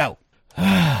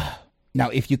 Now,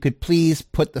 if you could please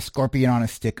put the scorpion on a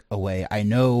stick away. I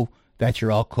know that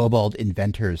you're all kobold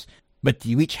inventors, but do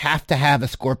you each have to have a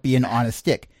scorpion on a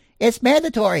stick? It's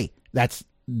mandatory. That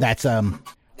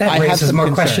raises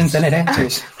more questions than it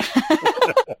answers.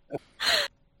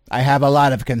 I have a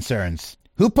lot of concerns.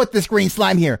 Who put this green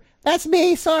slime here? That's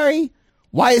me, sorry.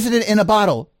 Why isn't it in a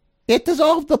bottle? It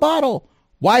dissolved the bottle.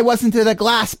 Why wasn't it a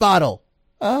glass bottle?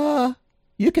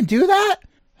 You can do that?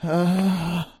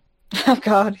 Oh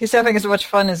god, he's having as much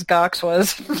fun as Gox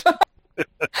was.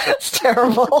 It's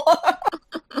terrible.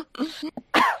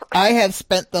 I have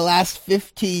spent the last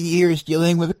 15 years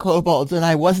dealing with kobolds, and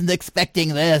I wasn't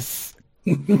expecting this.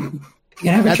 You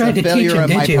never That's tried a to teach failure him, on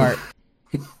did my you?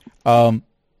 part.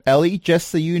 Ellie, just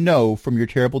so you know from your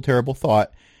terrible, terrible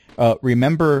thought,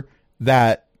 remember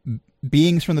that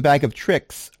beings from the Bag of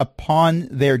Tricks, upon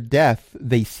their death,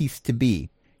 they cease to be.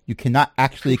 You cannot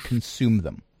actually consume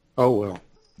them. Oh, well.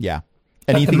 Yeah.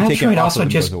 But Anything the taken Metroid off also of them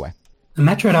just goes away. the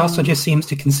Metroid also just seems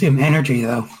to consume energy,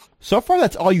 though. So far,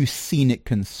 that's all you've seen it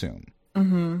consume.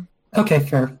 Mm-hmm. Okay,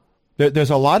 fair. There's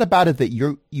a lot about it that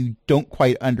you don't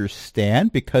quite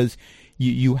understand because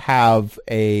you have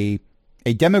a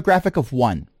demographic of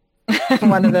one.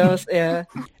 One of those, yeah.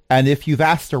 And if you've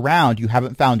asked around, you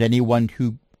haven't found anyone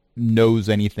who knows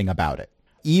anything about it.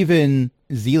 Even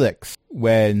Zelix,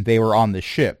 when they were on the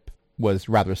ship, was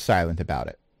rather silent about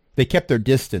it. They kept their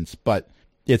distance, but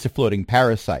it's a floating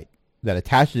parasite that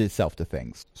attaches itself to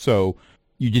things. So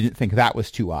you didn't think that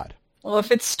was too odd. Well,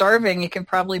 if it's starving, you can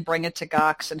probably bring it to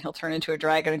Gox and he'll turn into a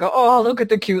dragon and go, oh, look at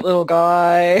the cute little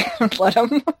guy. Let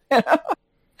him,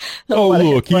 Oh,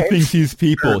 look, he thinks he's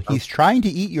people. He's trying to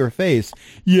eat your face.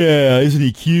 Yeah, isn't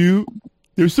he cute?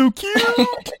 They're so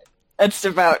cute. That's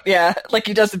about, yeah, like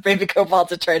he does with baby kobold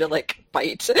to try to, like,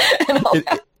 bite. And all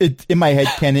that. In my head,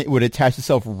 Ken, it would attach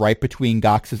itself right between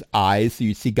Gox's eyes, so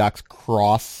you'd see Gox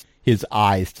cross his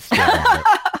eyes to stare at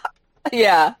it.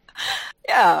 Yeah.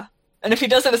 And if he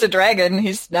does it as a dragon,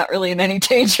 he's not really in any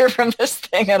danger from this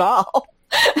thing at all.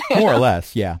 More or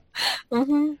less, yeah.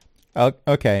 Mm-hmm.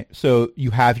 Okay, so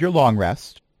you have your long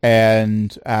rest,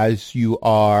 and as you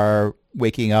are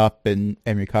waking up and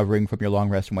recovering from your long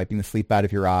rest and wiping the sleep out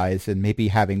of your eyes and maybe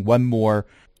having one more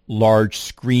large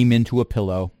scream into a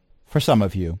pillow, for some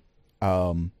of you,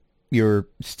 you're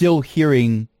still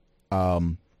hearing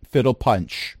Fiddle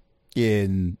Punch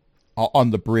on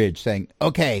the bridge saying,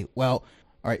 okay, well,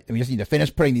 all right, we just need to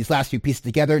finish putting these last few pieces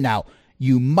together. Now,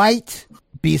 you might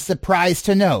be surprised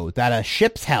to know that a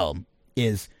ship's helm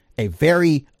is a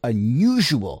very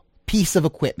unusual piece of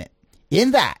equipment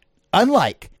in that,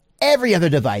 unlike every other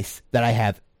device that I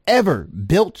have ever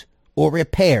built or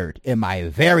repaired in my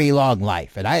very long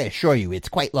life, and I assure you it's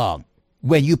quite long,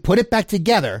 when you put it back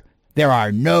together, there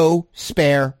are no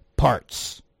spare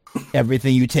parts.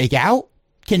 Everything you take out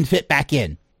can fit back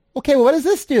in. Okay, well, what does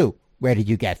this do? Where did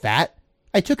you get that?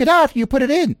 I took it out after you put it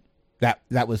in.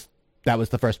 That was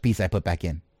the first piece I put back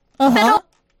in. Uh-huh.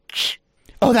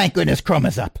 Oh, thank goodness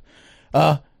Chroma's up.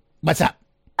 What's up?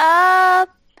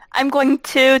 I'm going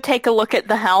to take a look at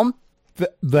the helm.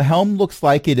 The helm looks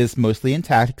like it is mostly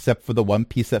intact, except for the one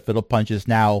piece that Fiddle Punch is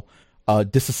now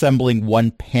disassembling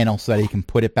one panel so that he can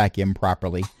put it back in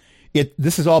properly.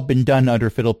 This has all been done under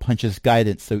Fiddle Punch's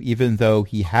guidance, so even though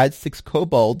he had 6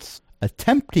 kobolds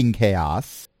attempting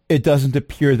chaos, it doesn't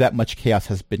appear that much chaos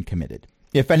has been committed.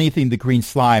 If anything, the green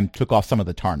slime took off some of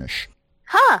the tarnish.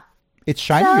 Huh. It's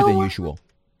shinier than usual.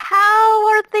 How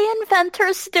are the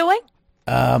inventors doing?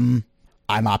 I'm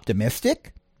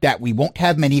optimistic that we won't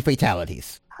have many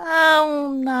fatalities.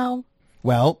 Oh, no.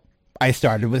 Well, I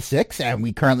started with 6, and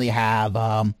we currently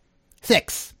have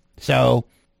 6. So,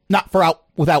 not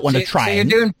without one to try. So you're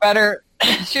doing better.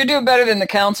 You're doing better than the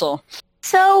council.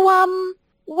 So,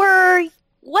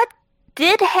 what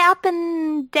did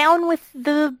happen down with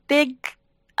the big,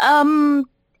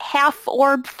 half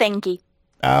orb thingy?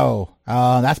 Oh,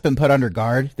 that's been put under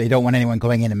guard. They don't want anyone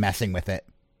going in and messing with it.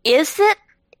 Is it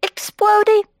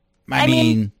exploding? I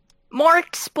mean, more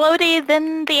explodey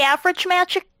than the average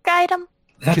magic item?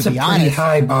 That's a pretty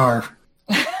high bar.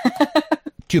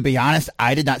 To be honest,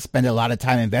 I did not spend a lot of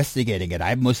time investigating it.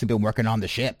 I've mostly been working on the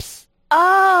ships.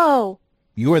 Oh.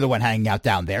 You were the one hanging out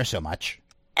down there so much.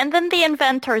 And then the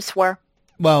inventors were.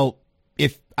 Well,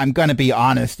 if I'm going to be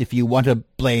honest, if you want to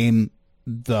blame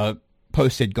the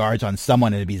posted guards on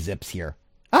someone, it'd be Zips here.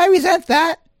 I resent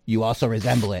that. You also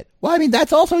resemble it. Well, I mean,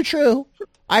 that's also true.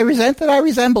 I resent that I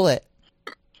resemble it.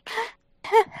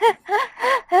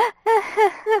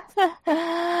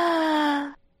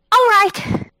 All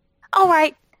right.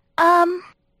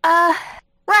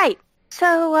 Right.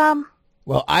 So,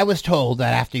 Well, I was told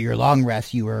that after your long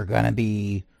rest, you were going to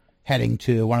be heading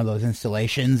to one of those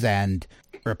installations and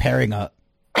repairing a...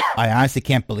 I honestly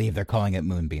can't believe they're calling it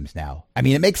moonbeams now. I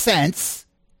mean, it makes sense.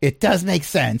 It does make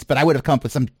sense, but I would have come up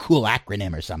with some cool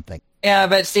acronym or something. Yeah,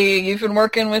 but see, you've been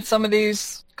working with some of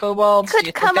these kobolds.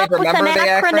 Could come up with an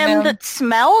acronym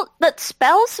that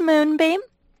spells moonbeam.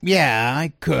 Yeah,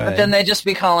 I could. But then they'd just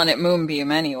be calling it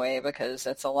moonbeam anyway, because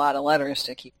that's a lot of letters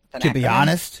to keep with an acronym. To be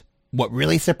honest, what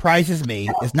really surprises me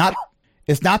is not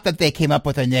that they came up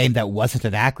with a name that wasn't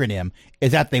an acronym,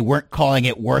 is that they weren't calling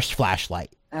it Worst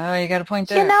Flashlight. Oh, you got a point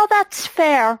there. You know, that's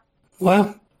fair.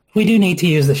 Well, we do need to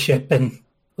use the ship, and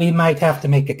we might have to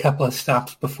make a couple of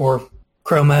stops before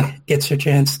Chroma gets her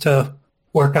chance to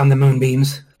work on the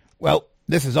moonbeams. Well,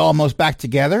 this is almost back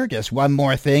together. Just one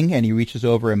more thing, and he reaches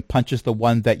over and punches the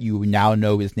one that you now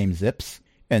know is named Zips.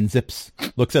 And Zips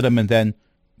looks at him and then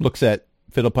looks at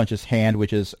Fiddlepunch's hand,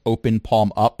 which is open,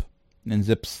 palm up. And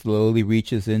Zips slowly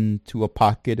reaches into a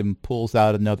pocket and pulls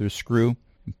out another screw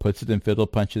and puts it in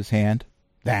Fiddlepunch's hand.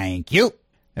 Thank you.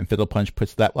 And Fiddlepunch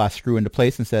puts that last screw into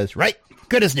place and says, right,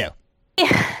 good as new.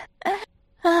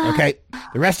 Okay,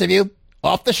 the rest of you,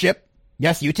 off the ship.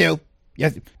 Yes, you too.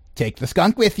 Yes, take the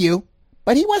skunk with you.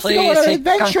 But he wants to go on an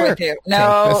adventure.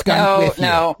 No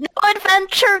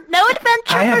adventure. No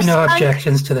adventure. I have no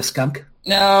objections to the skunk.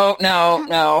 No.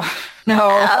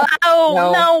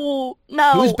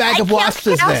 Whose bag of wasps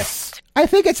is this? I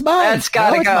think it's mine. That's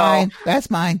gotta go. That's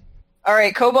mine. All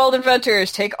right, Kobold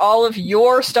Inventors, take all of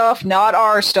your stuff, not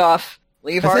our stuff.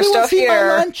 Leave our stuff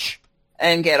here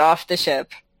and get off the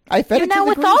ship. I fed it to the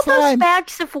with green all slime. those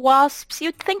bags of wasps,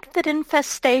 you'd think that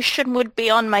infestation would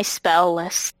be on my spell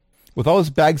list. With all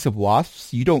those bags of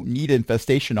wasps, you don't need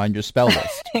infestation on your spell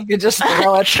list. You could just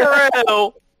throw it. True.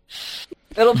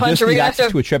 Fiddlepunch, are we going to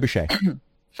have to a trebuchet?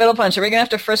 Fiddlepunch, are we going to have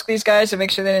to frisk these guys and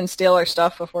make sure they didn't steal our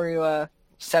stuff before you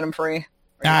set them free?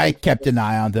 I kept an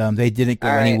eye on them. They didn't go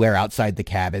anywhere outside the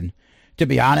cabin. To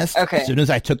be honest, as soon as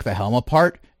I took the helm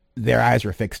apart, their eyes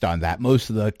were fixed on that.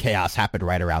 Most of the chaos happened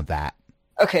right around that.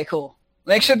 Okay, cool.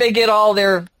 Make sure they get all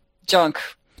their junk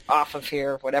off of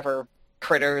here, whatever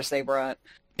critters they brought.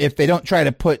 If they don't try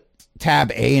to put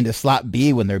tab A into slot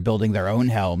B when they're building their own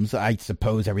helms, I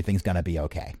suppose everything's going to be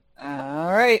okay.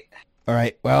 All right.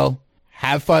 Well,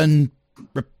 have fun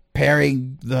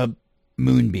repairing the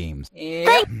moonbeams.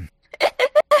 Yep.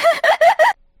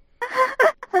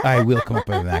 I will come up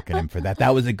with an acronym for that.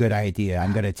 That was a good idea.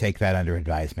 I'm going to take that under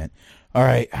advisement. All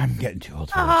right, I'm getting too old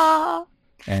for this.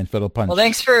 And Fiddlepunch. Well,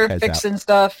 thanks for fixing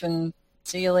stuff, and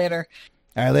see you later.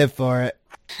 I live for it.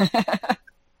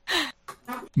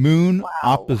 Moon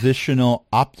Oppositional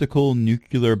Optical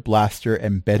Nuclear Blaster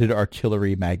Embedded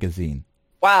Artillery Magazine.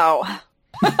 Wow.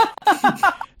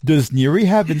 Does Neri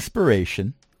have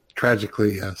inspiration?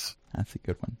 Tragically, yes. That's a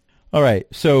good one. All right,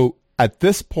 so at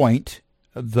this point,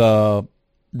 the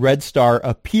Red Star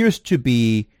appears to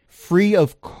be free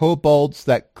of kobolds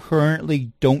that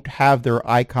currently don't have their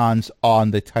icons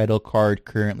on the title card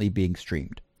currently being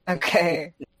streamed.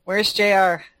 Okay. Where's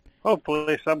JR?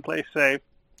 Hopefully someplace safe.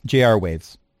 JR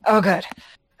waves. Oh, good.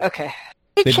 Okay.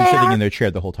 Hey, They've been sitting in their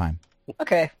chair the whole time.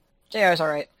 Okay. JR's all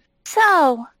right.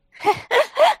 So...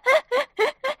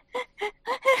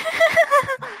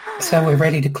 So we're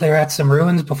ready to clear out some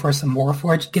ruins before some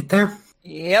Warforged get there?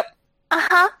 Yep.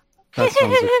 Uh-huh. That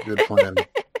sounds like a good plan.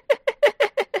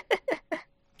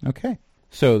 Okay.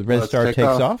 So the Red Star takes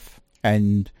off,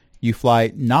 and you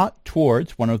fly not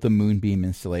towards one of the Moonbeam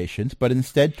installations, but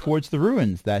instead towards the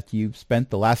ruins that you've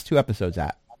spent the last 2 episodes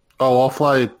at. Oh, I'll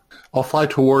fly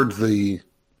towards the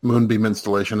Moonbeam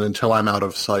installation until I'm out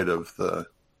of sight of the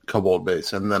Kobold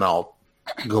base, and then I'll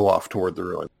go off toward the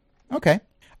ruin. Okay.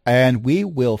 And we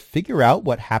will figure out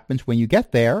what happens when you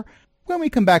get there when we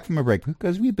come back from a break,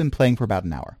 because we've been playing for about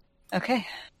an hour. Okay.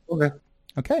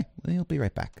 Okay. We'll be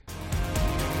right back.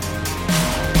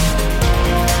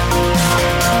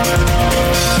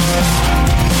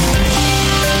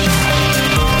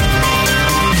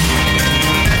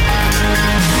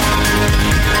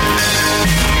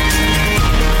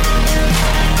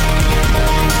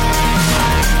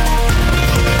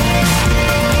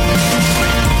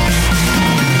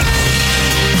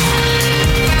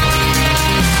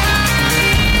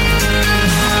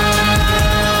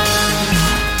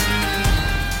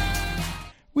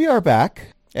 are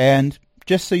back, and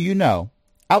just so you know,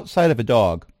 outside of a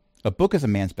dog, a book is a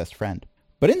man's best friend.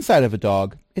 But inside of a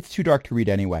dog, it's too dark to read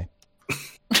anyway.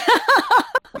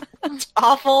 That's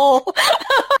awful.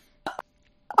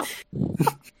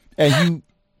 And you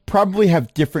probably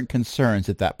have different concerns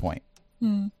at that point.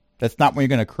 That's not when you're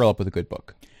going to curl up with a good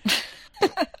book.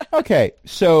 Okay,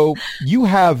 so you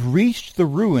have reached the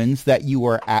ruins that you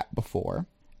were at before,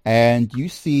 and you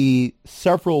see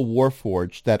several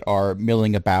Warforged that are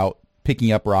milling about,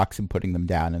 picking up rocks and putting them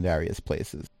down in various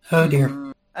places. Oh,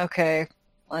 dear. Okay,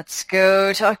 let's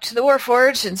go talk to the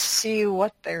Warforged and see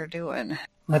what they're doing.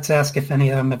 Let's ask if any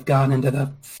of them have gone into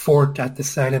the fort at the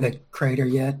side of the crater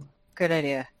yet. Good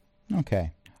idea.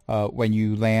 Okay. When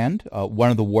you land,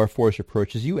 one of the Warforged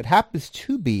approaches you. It happens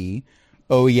to be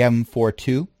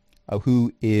OEM-42,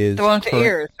 who is... The one with the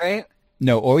ears, right?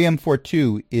 No,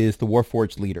 OEM-42 is the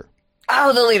Warforged leader.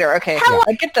 Oh, the leader. Okay.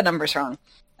 I get the numbers wrong.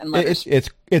 And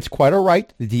it's quite all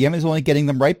right. The DM is only getting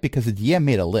them right because the DM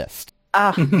made a list.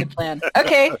 Ah, good plan.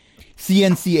 Okay.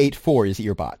 CNC84 is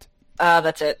Earbot.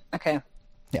 That's it. Okay.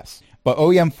 Yes. But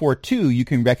OEM-42 you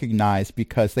can recognize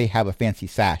because they have a fancy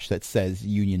sash that says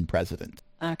Union President.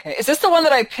 Okay. Is this the one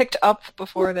that I picked up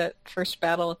before that first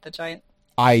battle with the giant?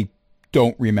 I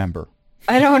don't remember.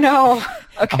 I don't know.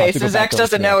 Okay, so Zach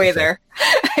doesn't know either.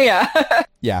 Yeah.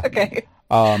 Yeah. Okay.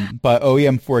 But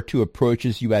OEM-42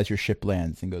 approaches you as your ship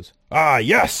lands and goes, "Ah,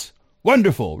 yes!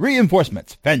 Wonderful!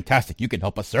 Reinforcements! Fantastic! You can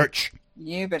help us search."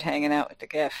 You've been hanging out with the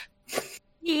GIF.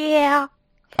 Yeah.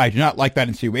 I do not like that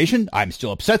insinuation. I'm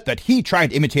still upset that he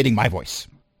tried imitating my voice.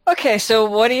 Okay, so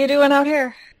what are you doing out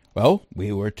here? Well,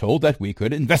 we were told that we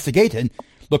could investigate and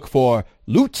look for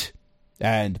loot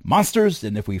and monsters,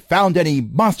 and if we found any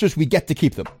monsters, we'd get to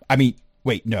keep them. I mean,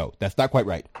 wait, no, that's not quite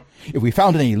right. If we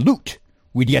found any loot,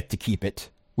 we'd get to keep it.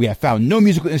 We have found no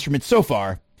musical instruments so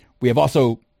far. We have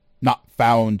also not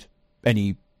found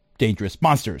any dangerous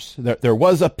monsters. There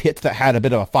was a pit that had a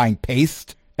bit of a fine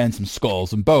paste and some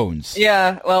skulls and bones.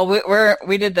 Yeah, well,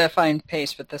 we did the fine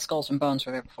paste, but the skulls and bones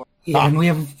were there before. Yeah, and we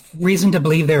have reason to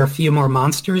believe there are a few more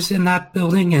monsters in that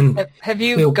building. And have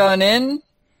you gone in?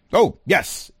 Oh,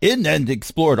 yes. In and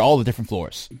explored all the different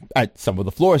floors. Some of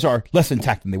the floors are less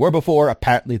intact than they were before.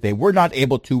 Apparently, they were not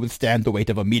able to withstand the weight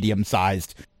of a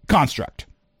medium-sized construct.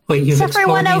 Wait, is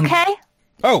everyone okay?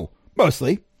 Oh,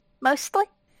 mostly. Mostly?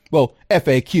 Well,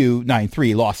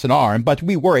 FAQ-93 lost an arm, but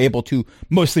we were able to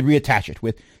mostly reattach it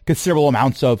with considerable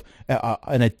amounts of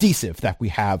an adhesive that we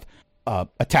have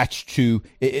attached to.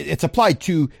 It's applied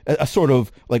to a sort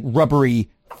of like rubbery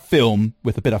film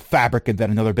with a bit of fabric and then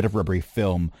another bit of rubbery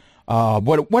film.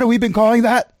 What have we been calling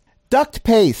that? Duct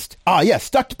paste. Ah, yes,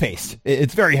 duct paste.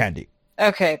 It's very handy.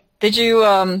 Okay. Did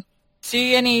you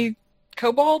see any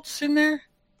kobolds in there?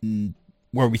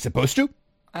 Were we supposed to? It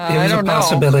was a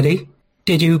possibility.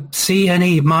 Did you see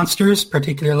any monsters,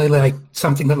 particularly like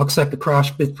something that looks like a cross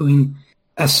between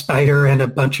a spider and a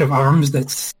bunch of arms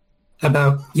that's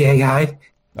about yay high?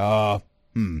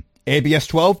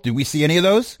 ABS-12, did we see any of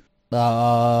those?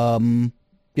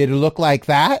 Did it look like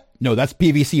that? No, that's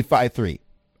PVC-53.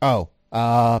 Oh,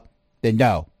 then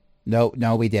no.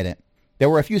 No, we didn't.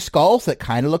 There were a few skulls that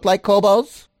kind of looked like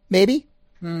kobolds, maybe?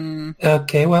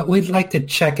 Okay, well, we'd like to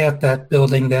check out that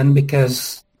building then,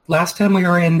 because last time we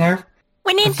were in there...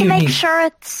 We need to make sure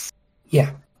it's Yeah,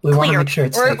 we want to make sure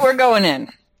it's safe. We're going in.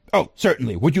 Oh,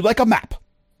 certainly. Would you like a map?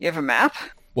 You have a map?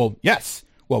 Well, yes.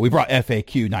 Well, we brought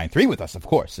FAQ-93 with us, of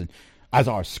course, and as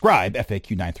our scribe,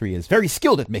 FAQ-93 is very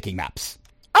skilled at making maps.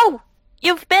 Oh,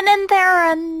 you've been in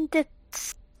there and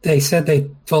it's... They said they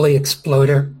fully explored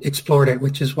it,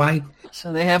 which is why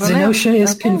So they have a Zenosha map.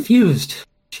 is confused.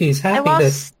 She's happy I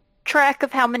lost track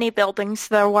of how many buildings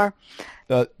there were.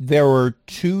 There were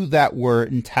two that were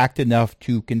intact enough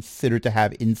to consider to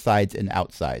have insides and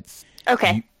outsides.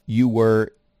 Okay. You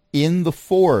were in the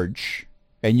forge,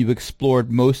 and you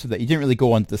explored most of that. You didn't really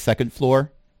go onto the second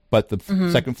floor, but the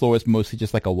second floor is mostly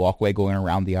just like a walkway going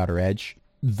around the outer edge.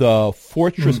 The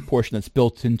fortress portion that's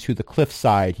built into the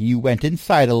cliffside, you went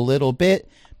inside a little bit,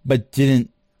 but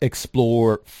didn't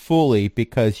explore fully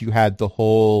because you had the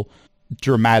whole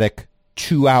dramatic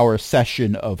 2-hour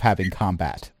session of having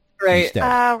combat. Right.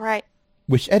 Instead. Right.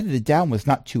 Which edited down was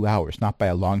not 2 hours, not by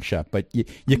a long shot, but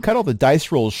you cut all the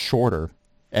dice rolls shorter.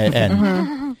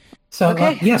 And So,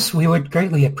 yes, we would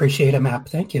greatly appreciate a map.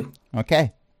 Thank you.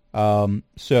 Okay.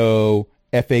 So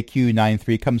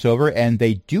FAQ-93 comes over, and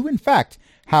they do, in fact,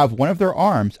 have one of their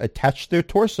arms attached to their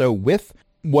torso with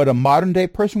what a modern-day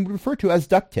person would refer to as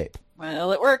duct tape.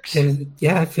 Well, it works.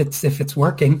 Yeah, if it's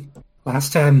working.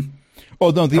 Last time... Oh,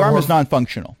 no, the arm is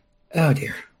non-functional. Oh,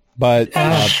 dear. But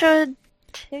I should...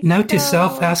 Note to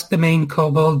self, ask the main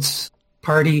kobolds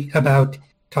party about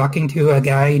talking to a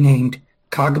guy named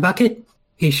Cogbucket.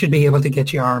 He should be able to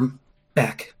get your arm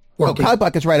back working. Oh,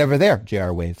 Cogbucket's right over there,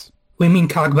 JR waves. We mean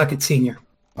Cogbucket Sr.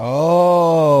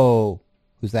 Oh,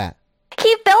 who's that?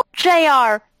 He built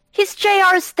JR. He's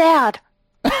JR's dad.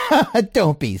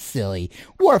 Don't be silly.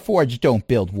 Warforged don't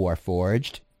build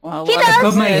Warforged. Well, He I does.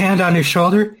 put my hand on his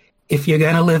shoulder. If you're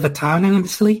going to live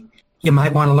autonomously, you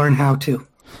might want to learn how to.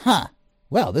 Huh.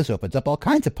 Well, this opens up all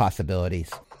kinds of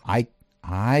possibilities. I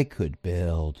could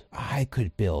build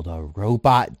a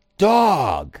robot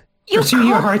dog. Pursue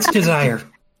your heart's desire.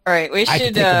 All right, we I could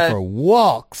should. take him for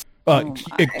walks. my.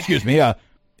 Excuse me,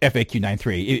 FAQ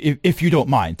 93. If you don't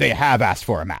mind, they have asked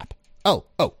for a map. Oh,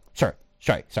 sorry.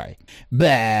 Blah.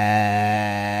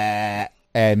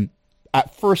 And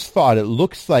at first thought, it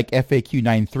looks like FAQ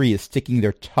 93 is sticking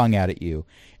their tongue out at you,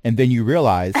 and then you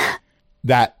realize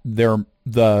that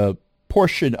the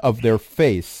portion of their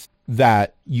face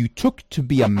that you took to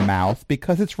be a mouth,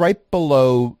 because it's right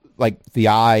below like the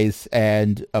eyes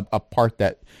and a part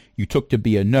that you took to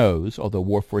be a nose, although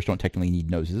Warforged don't technically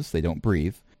need noses, they don't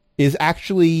breathe, is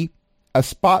actually a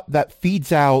spot that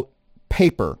feeds out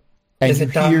paper. And Is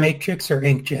it dot matrix or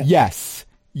inkjet?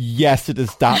 Yes, it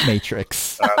is dot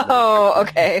matrix. Oh,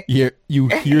 okay. You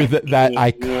hear that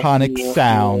iconic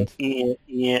sound.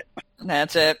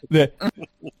 That's it.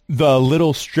 The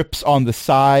little strips on the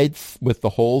sides with the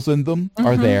holes in them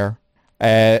are there.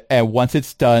 And once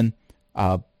it's done,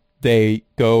 they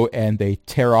go and they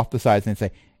tear off the sides and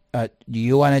say, do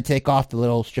you want to take off the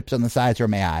little strips on the sides, or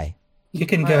may I? You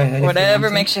can go ahead.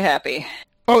 Whatever makes you happy.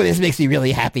 Oh, this makes me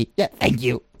really happy. Yeah, thank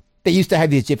you. They used to have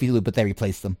these Jiffy Lube, but they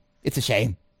replaced them. It's a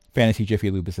shame. Fantasy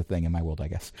Jiffy Lube is a thing in my world, I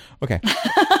guess. Okay.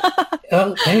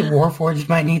 Hey, Warforged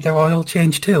might need their oil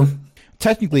change too.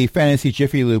 Technically, Fantasy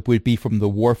Jiffy Lube would be from the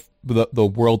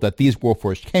world that these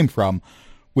Warforged came from,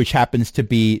 which happens to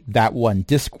be that one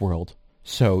disc world.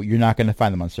 So you're not going to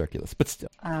find them on Circulus, but still.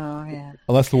 Oh, yeah.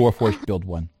 Unless the Warforged build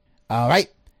one. All right,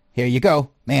 here you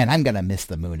go. Man, I'm going to miss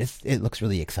the moon. It looks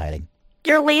really exciting.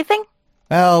 You're leaving?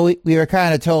 Well, we were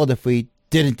kind of told if we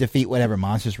didn't defeat whatever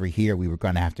monsters were here, we were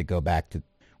going to have to go back to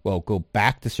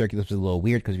Circulus. Was a little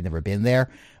weird because we've never been there,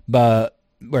 but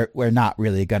we're not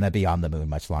really going to be on the moon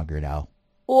much longer now.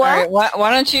 All right, why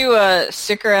don't you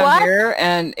stick around here,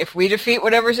 and if we defeat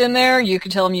whatever's in there, you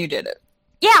can tell them you did it.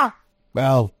 Yeah.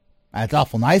 Well, that's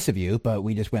awful nice of you, but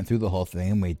we just went through the whole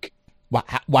thing.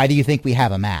 Why do you think we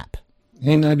have a map?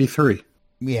 A93.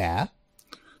 Yeah.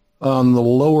 On the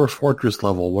lower fortress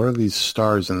level, what are these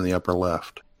stars in the upper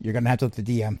left? You're going to have to let the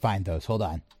DM find those. Hold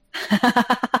on.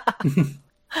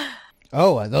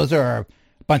 Oh, those are a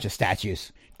bunch of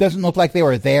statues. Doesn't look like they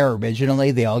were there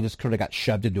originally. They all just sort of got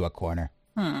shoved into a corner.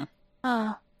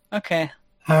 Okay.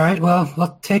 All right, well,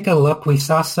 let's take a look. We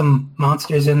saw some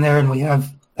monsters in there, and we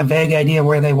have a vague idea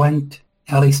where they went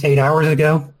at least 8 hours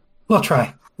ago. We'll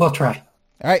try. All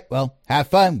right, well, have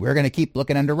fun. We're going to keep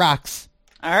looking under rocks.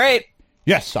 All right.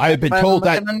 Yes, I have been told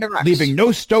that leaving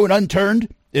no stone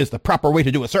unturned is the proper way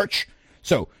to do a search.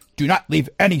 So do not leave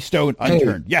any stone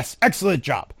unturned. Hey. Yes, excellent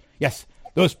job. Yes,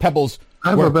 those pebbles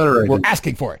were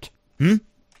asking for it.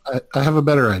 I have a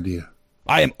better idea.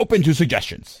 I am open to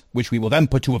suggestions, which we will then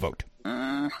put to a vote.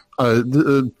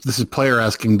 This is player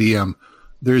asking DM.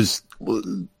 There's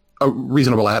a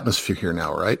reasonable atmosphere here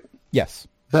now, right? Yes.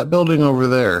 That building over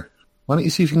there, why don't you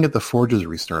see if you can get the forges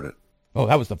restarted? Oh,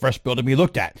 that was the first building we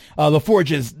looked at. The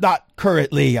forge is not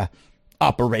currently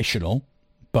operational,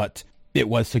 but it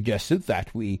was suggested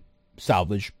that we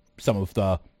salvage some of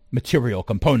the material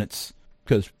components,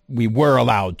 because we were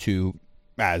allowed to,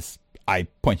 as I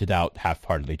pointed out,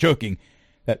 half-heartedly joking,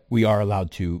 that we are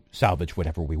allowed to salvage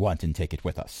whatever we want and take it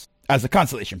with us as a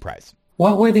consolation prize.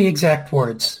 What were the exact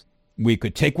words? We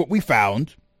could take what we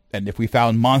found, and if we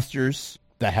found monsters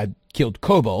that had killed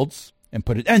kobolds and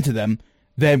put an end to them,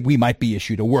 then we might be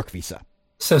issued a work visa.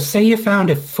 So say you found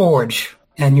a forge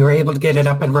and you were able to get it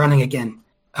up and running again.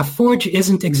 A forge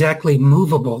isn't exactly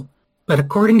movable, but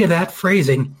according to that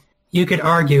phrasing, you could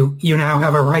argue you now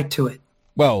have a right to it.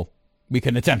 Well, we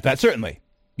can attempt that, certainly.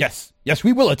 Yes,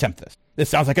 we will attempt this. This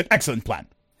sounds like an excellent plan.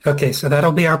 Okay, so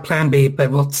that'll be our plan B,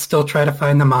 but we'll still try to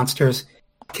find the monsters,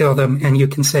 kill them, and you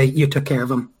can say you took care of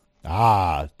them.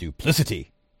 Ah,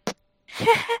 duplicity.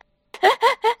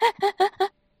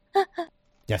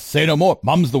 Yes, say no more.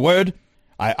 Mum's the word.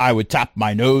 I would tap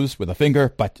my nose with a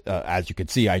finger, but as you can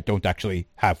see, I don't actually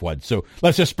have one. So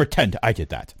let's just pretend I did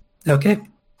that. Okay.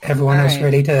 Everyone else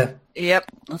ready to...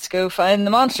 Yep. Let's go find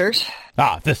the monsters.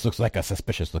 Ah, this looks like a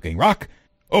suspicious-looking rock.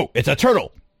 Oh, it's a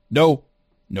turtle. No,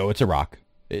 it's a rock.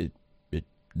 It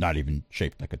not even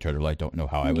shaped like a turtle. I don't know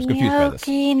how I was confused by this.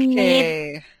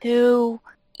 Need to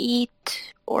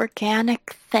eat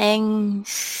organic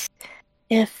things.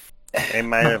 If they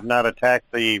might have not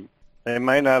attacked the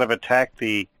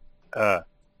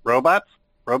robots,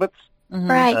 Mm-hmm.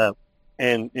 right.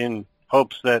 in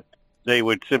hopes that they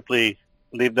would simply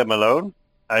leave them alone.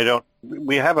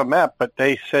 We have a map, but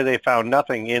they say they found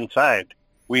nothing inside.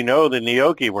 We know the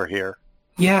Neogi were here.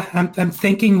 Yeah, I'm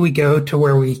thinking we go to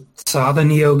where we saw the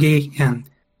Neogi and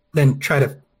then try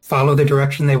to follow the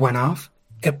direction they went off.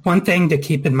 One thing to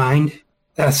keep in mind,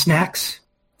 Snacks,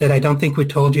 that I don't think we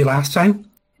told you last time.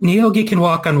 Neogi can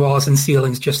walk on walls and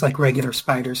ceilings just like regular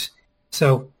spiders.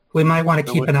 So we might want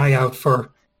to keep an eye out for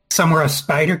somewhere a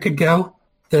spider could go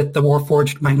that the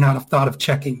Warforged might not have thought of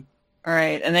checking. All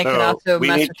right, and they can also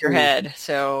mess with your head.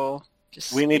 So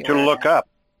we need to look up.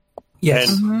 Yes,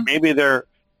 and maybe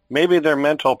their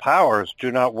mental powers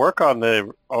do not work on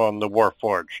the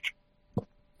Warforged.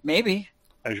 Maybe,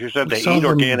 as you said, they eat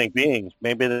organic beings.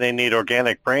 Maybe they need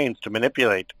organic brains to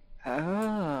manipulate.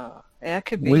 Oh, that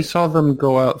could be. We saw them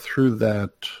go out through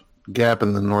that gap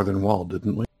in the northern wall,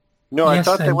 didn't we? No, yes,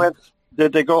 I thought they went.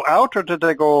 Did they go out or did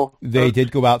they go? They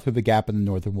did go out through the gap in the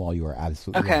northern wall. You are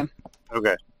absolutely okay. Right.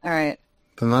 Okay. All right.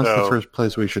 Then that's the first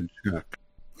place we should check.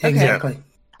 Exactly.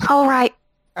 All right.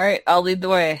 All right. I'll lead the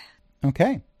way.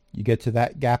 Okay. You get to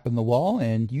that gap in the wall,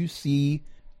 and you see,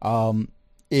 I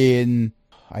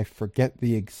forget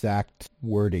the exact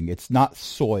wording. It's not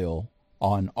soil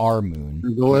on our moon,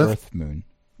 Regolith? the Earth moon.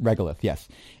 Regolith, yes.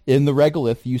 In the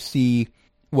Regolith, you see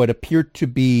what appeared to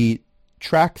be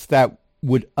tracks that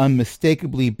would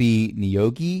unmistakably be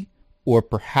Neogi, or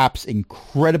perhaps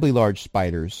incredibly large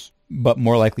spiders, but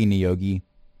more likely Neogi,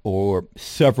 or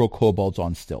several kobolds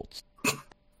on stilts.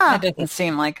 That doesn't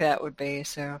seem like that would be,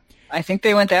 so I think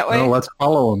they went that way. No, let's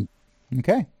follow them.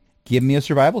 Okay. Give me a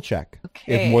survival check.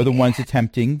 Okay. If more than one's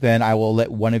attempting, then I will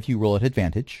let one of you roll at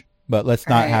advantage. But let's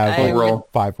not have roll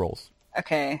 5 rolls.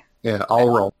 Okay. Yeah, I'll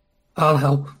roll. I'll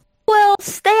help. Well,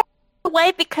 stay out of the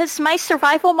way because my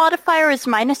survival modifier is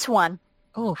 -1.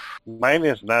 Oof. Mine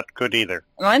is not good either.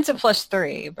 Mine's a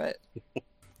 +3, but...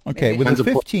 Okay, maybe. with a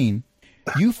 15,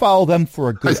 you follow them for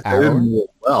a good hour.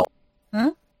 Well,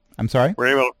 I'm sorry? We're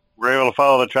able to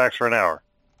follow the tracks for an hour.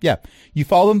 Yeah, you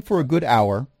follow them for a good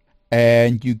hour,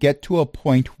 and you get to a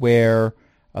point where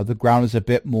the ground is a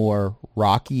bit more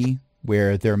rocky,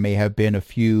 where there may have been a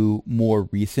few more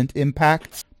recent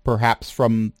impacts, perhaps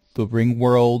from the ring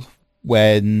world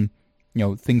when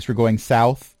things were going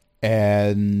south,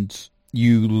 and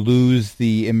you lose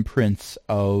the imprints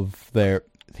of their.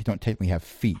 They don't technically have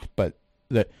feet, but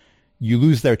you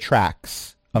lose their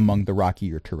tracks among the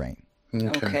rockier terrain.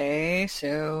 Okay,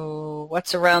 so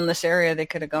what's around this area they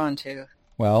could have gone to?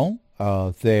 Well,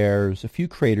 there's a few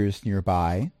craters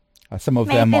nearby. Some of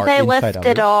Maybe them are they inside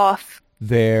lifted others. off.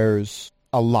 There's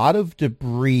a lot of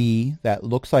debris that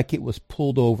looks like it was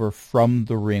pulled over from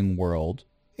the ring world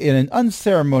in an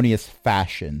unceremonious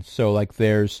fashion. So,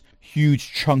 there's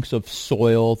huge chunks of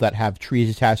soil that have trees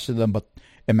attached to them, but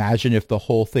imagine if the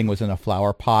whole thing was in a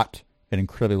flower pot, an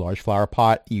incredibly large flower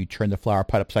pot. You turned the flower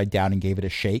pot upside down and gave it a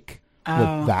shake.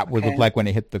 What that would look like when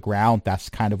it hit the ground. That's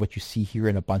kind of what you see here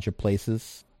in a bunch of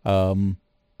places. And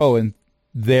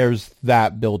there's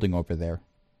that building over there.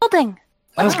 Building.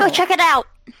 Let's go check it out.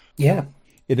 Yeah.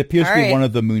 It appears to be right. one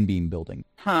of the Moonbeam buildings.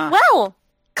 Huh. Well,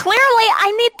 clearly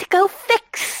I need to go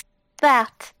fix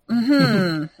that.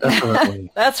 Mm-hmm.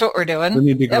 definitely. That's what we're doing. We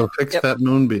need to go fix that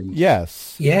moonbeam.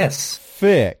 Yes. Yes.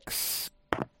 Fix.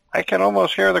 I can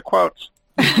almost hear the quotes.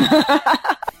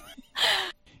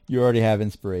 You already have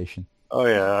inspiration. Oh,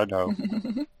 yeah, I know.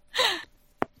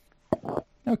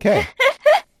 Okay.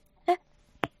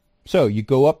 So you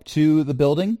go up to the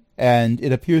building, and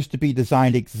it appears to be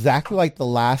designed exactly like the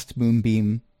last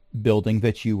Moonbeam building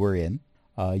that you were in.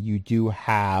 You do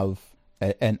have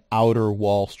an outer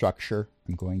wall structure.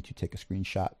 I'm going to take a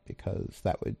screenshot because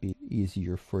that would be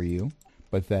easier for you.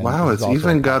 But then Wow, there's it's also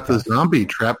even a got the zombie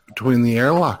trapped between the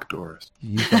airlock doors.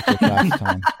 You used that this last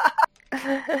time.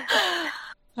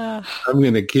 I'm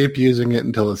going to keep using it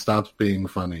until it stops being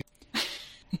funny.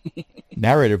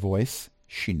 Narrator voice.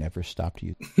 She never stopped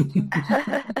using.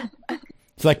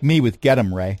 It's like me with Get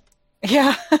 'em, Ray.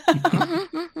 Yeah.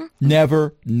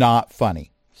 Never not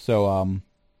funny. So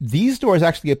these doors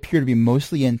actually appear to be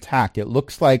mostly intact. It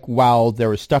looks like while there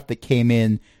was stuff that came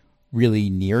in really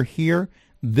near here,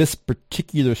 this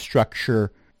particular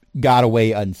structure got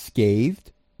away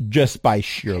unscathed just by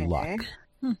sheer luck.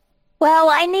 Well,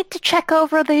 I need to check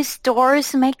over these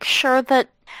doors, make sure that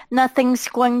nothing's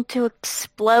going to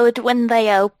explode when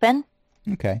they open.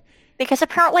 Okay. Because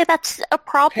apparently that's a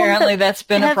problem. Apparently that's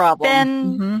been a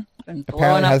problem. Been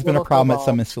Apparently has been a problem at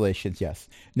some installations, yes.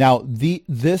 Now,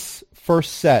 this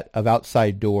first set of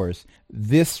outside doors,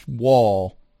 this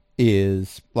wall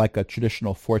is like a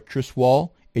traditional fortress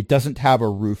wall. It doesn't have a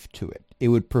roof to it. It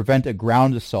would prevent a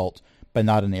ground assault, but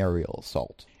not an aerial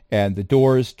assault. And the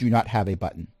doors do not have a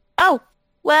button. Oh,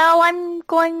 well, I'm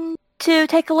going to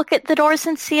take a look at the doors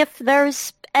and see if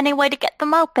there's any way to get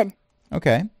them open.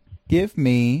 Okay. Give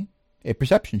me a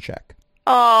perception check.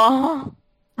 Oh,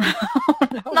 no.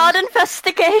 Not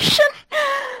investigation?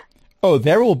 Oh,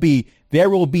 there will be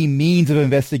means of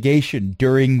investigation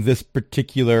during this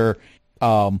particular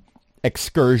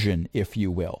excursion, if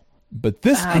you will. But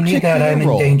this I knew that I'm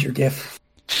in danger, Gif.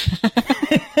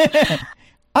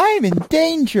 I'm in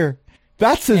danger.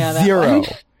 That's a 0.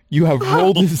 You have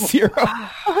rolled a 0.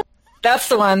 That's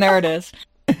the one. There it is.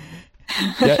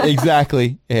 Yeah,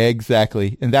 exactly.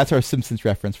 And that's our Simpsons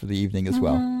reference for the evening as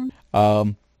well.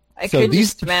 I could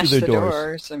just smash the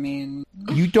doors. I mean,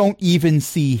 you don't even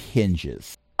see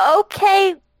hinges.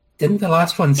 Okay. Didn't the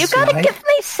last one slide? You gotta give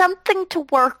me something to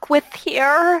work with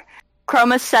here.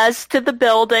 Chroma says to the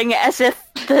building as if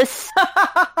this...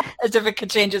 as if it could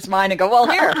change its mind and go, well,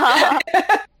 here.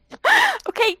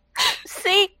 Okay,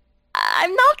 see,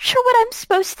 I'm not sure what I'm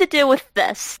supposed to do with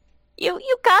this. You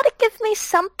gotta give me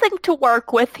something to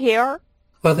work with here.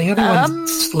 Well, the other one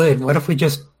slid. What if we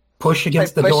just push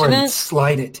against the door and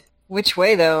slide it? Which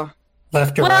way, though?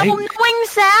 Left or right? Well, knowing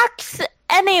Zach's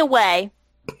anyway.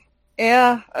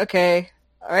 Yeah, okay.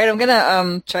 All right, I'm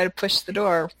gonna try to push the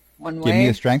door one way. Give me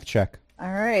a strength check.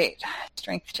 All right,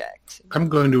 strength check. I'm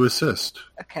going to assist.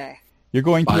 Okay. You're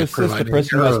going to assist the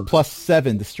person who has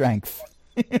 +7 to strength.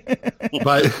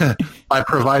 by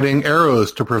providing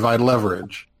arrows to provide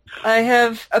leverage. I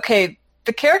have... Okay,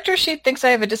 the character sheet thinks I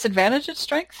have a disadvantage at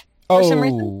strength for some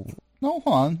reason. No,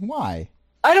 hold on. Why?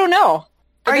 I don't know.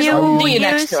 Are you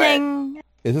using...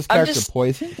 Is this character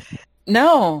poisoned?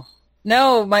 No,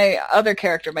 my other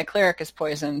character, my cleric, is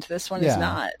poisoned. This one is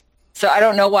not. So I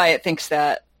don't know why it thinks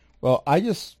that. Well,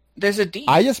 There's a D.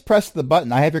 I just pressed the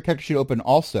button. I have your character sheet open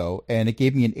also, and it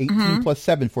gave me an 18 plus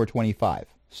 7 for 25.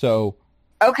 So...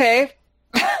 Okay.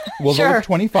 We'll go with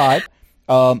 25.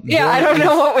 I don't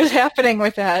know what was happening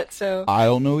with that. So I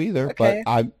don't know either, but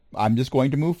I'm just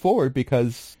going to move forward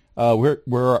because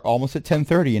we're almost at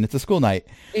 10:30 and it's a school night.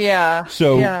 Yeah.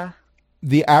 So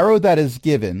the arrow that is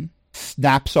given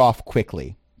snaps off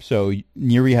quickly. So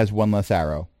Neri has one less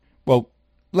arrow. Well,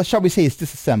 shall we say it's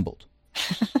disassembled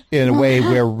in a way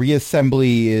where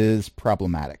reassembly is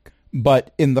problematic.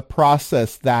 But in the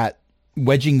process, that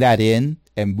wedging that in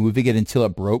and moving it until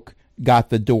it broke got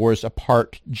the doors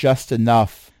apart just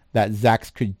enough that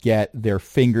Zax could get their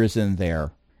fingers in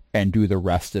there and do the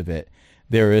rest of it.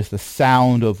 There is the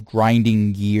sound of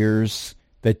grinding gears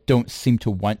that don't seem to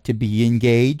want to be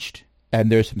engaged, and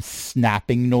there's some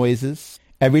snapping noises.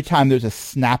 Every time there's a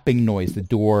snapping noise, the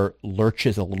door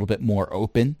lurches a little bit more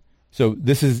open. So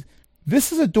this is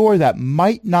a door that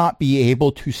might not be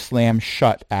able to slam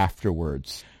shut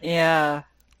afterwards. Yeah.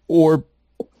 Or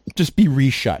just be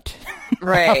reshut.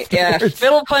 Right, yeah.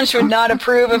 Fiddle Punch would not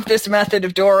approve of this method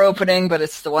of door opening, but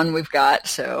it's the one we've got,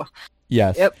 so...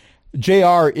 Yes. Yep.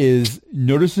 JR is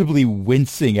noticeably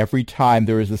wincing every time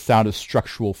there is the sound of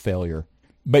structural failure.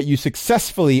 But you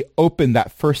successfully open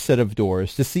that first set of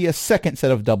doors to see a second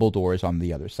set of double doors on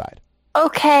the other side.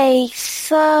 Okay,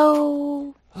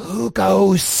 so... Who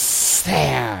goes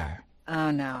there?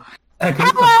 Oh, no. A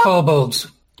group of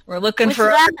kobolds. We're looking Was for...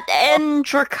 that in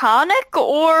Draconic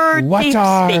or what deep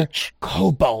are speech?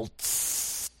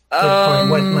 kobolds?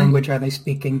 What language are they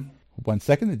speaking? 1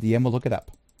 second, the DM will look it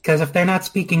up. Because if they're not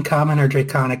speaking Common or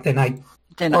Draconic, then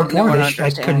or Dwarvish, I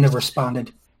couldn't have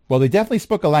responded. Well, they definitely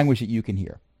spoke a language that you can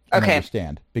hear and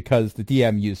understand, because the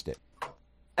DM used it.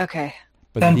 Okay.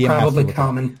 But then the DM probably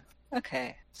Common.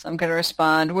 Okay, so I'm going to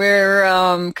respond.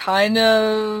 We're kind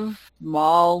of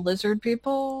mall lizard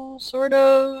people, sort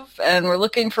of, and we're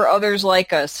looking for others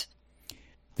like us.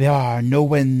 There are no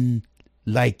one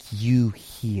like you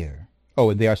here. Oh,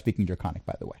 and they are speaking Draconic,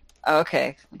 by the way.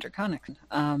 Okay, Draconic.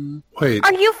 Wait.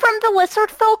 Are you from the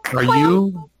lizard folk? Are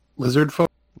you lizard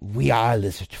folk? We are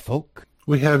lizard folk.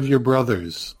 We have your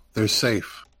brothers. They're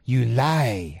safe. You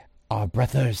lie. Our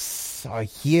brothers are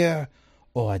here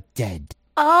or dead.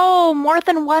 Oh, more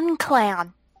than one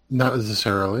clan. Not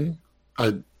necessarily.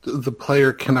 The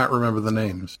player cannot remember the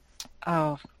names.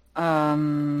 Oh,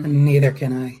 Neither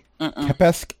can I.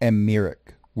 Kepesk and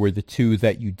Mirik were the two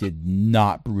that you did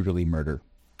not brutally murder.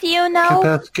 Do you know?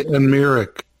 Kepesk and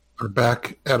Mirik are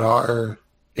back at our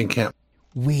encampment.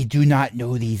 We do not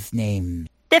know these names.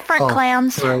 Different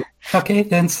clans. Right. Okay,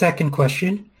 then second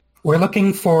question. we're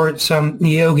looking for some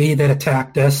Neogi that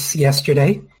attacked us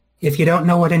yesterday. If you don't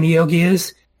know what a Neogi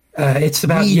is, it's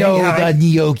about... We know the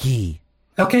Neogi.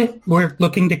 Okay, we're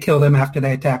looking to kill them after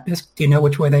they attacked us. Do you know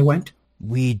which way they went?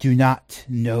 We do not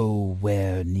know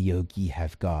where Neogi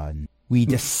have gone. We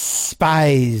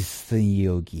despise the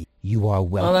Neogi. You are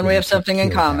welcome. Well, then we have something in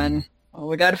common. Them. Well,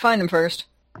 we got to find them first.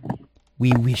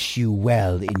 We wish you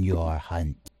well in your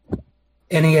hunt.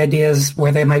 Any ideas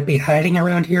where they might be hiding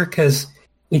around here? Because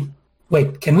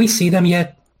wait, can we see them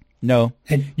yet? No.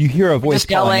 You hear a voice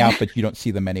calling out, but you don't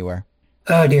see them anywhere.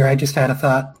 Oh dear, I just had a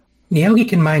thought. Neogi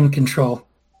can mind control.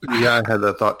 Yeah, I had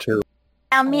that thought too.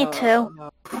 Yeah, me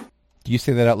too. Do you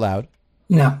say that out loud?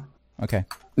 No. Okay.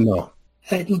 No.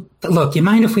 Look, you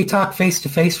mind if we talk face to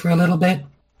face for a little bit?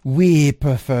 We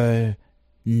prefer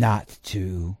not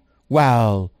to.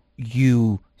 While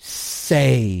you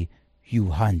say you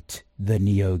hunt the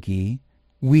Neogi,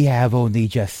 we have only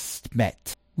just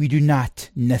met. We do not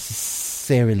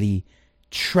necessarily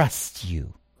trust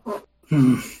you.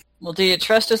 Well, do you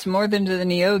trust us more than the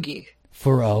Neogi?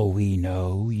 For all we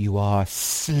know, you are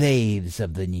slaves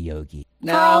of the Neogi.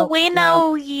 For all we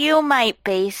know, you might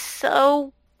be,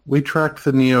 so... We tracked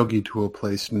the Neogi to a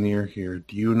place near here.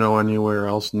 Do you know anywhere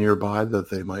else nearby that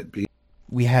they might be?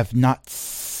 We have not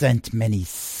sent many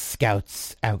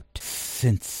scouts out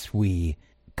since we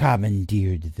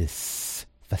commandeered this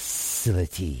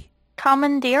facility.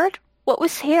 Commandeered? What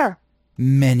was here?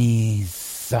 Many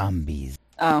zombies.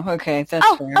 Oh, okay,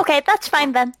 that's fair. Okay, that's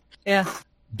fine then. Yeah.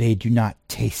 They do not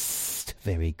taste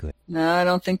very good. No, I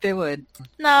don't think they would.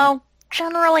 No,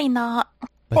 generally not.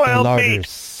 But the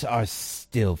larders are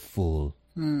still full.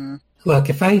 Look,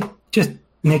 if I just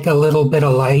make a little bit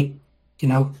of light,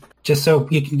 just so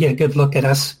you can get a good look at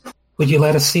us, would you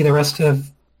let us see the rest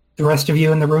of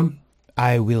you in the room?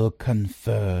 I will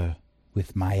confer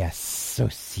with my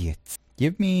associates.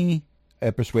 Give me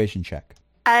a persuasion check.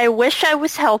 I wish I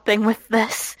was helping with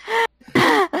this.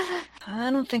 I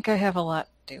don't think I have a lot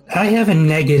to do with it. I have a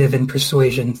negative in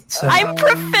persuasion. So. I'm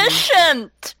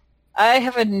proficient! I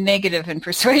have a negative in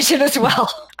persuasion as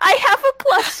well. I have a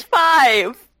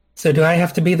 +5. So do I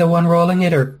have to be the one rolling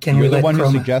it, or can we let Chroma? You're the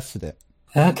one who suggested it.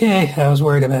 Okay, I was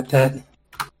worried about that.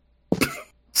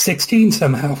 16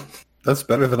 somehow. That's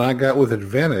better than I got with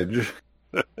advantage.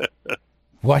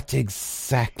 What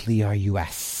exactly are you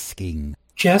asking?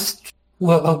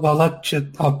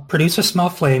 I'll produce a small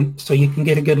flame so you can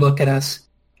get a good look at us,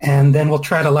 and then we'll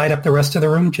try to light up the rest of the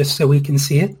room just so we can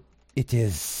see it. It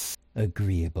is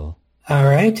agreeable. All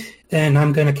right, then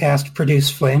I'm going to cast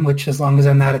Produce Flame, which, as long as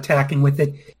I'm not attacking with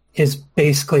it, is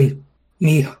basically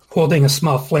me holding a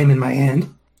small flame in my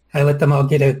hand. I let them all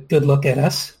get a good look at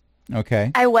us.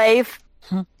 Okay. I wave.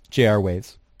 JR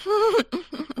waves.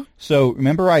 So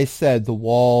remember I said the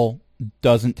wall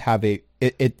doesn't have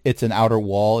it's an outer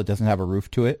wall. It doesn't have a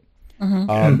roof to it.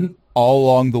 All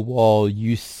along the wall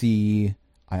you see,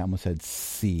 I almost said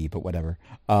see, but whatever.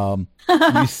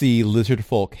 You see lizard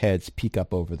folk heads peek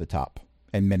up over the top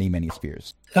and many, many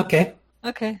spears. Okay.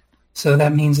 So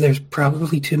that means there's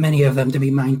probably too many of them to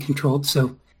be mind controlled,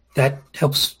 so that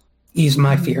helps ease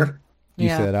my fear. You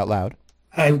say that out loud.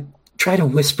 I try to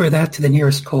whisper that to the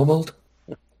nearest kobold.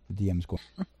 The DM's going.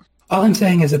 All I'm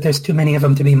saying is that there's too many of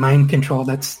them to be mind controlled.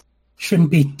 That shouldn't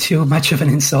be too much of an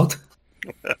insult.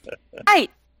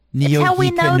 Right. Neogi how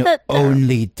we know can that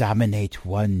only dominate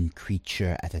one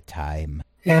creature at a time.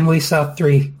 And we saw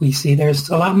 3. We see there's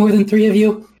a lot more than 3 of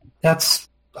you.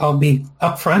 I'll be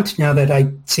upfront now that I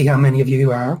see how many of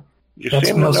you are.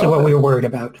 That's mostly what we were worried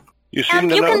about. And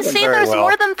you can see there's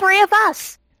more than 3 of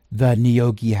us. The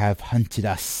Neogi have hunted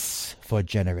us for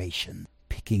generations,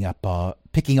 picking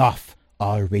off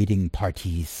our raiding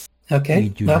parties. Okay. We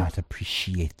do not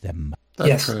appreciate them.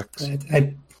 Yes.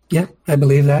 I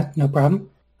believe that. No problem.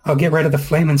 I'll get rid of the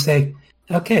flame and say,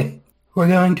 okay, we're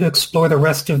going to explore the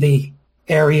rest of the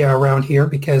area around here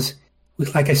because,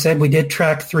 like I said, we did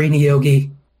track 3 Neogi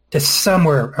to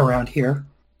somewhere around here,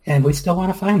 and we still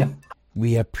want to find them.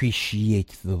 We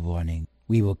appreciate the warning.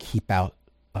 We will keep out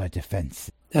our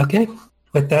defense. Okay.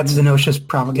 With that, Zenosha's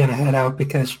probably going to head out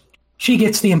because she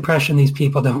gets the impression these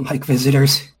people don't like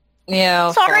visitors.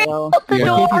 Yeah. Sorry. I gave you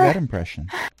that impression.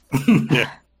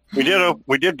 Yeah.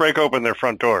 We did break open their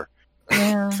front door.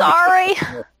 Yeah. Sorry.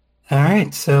 All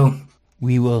right, so...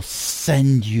 We will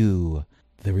send you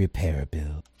the repair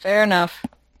bill. Fair enough.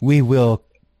 We will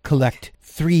collect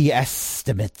 3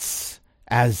 estimates,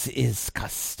 as is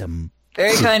custom.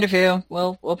 Very kind of you.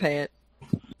 We'll pay it.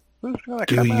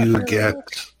 Do you get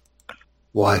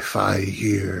Wi-Fi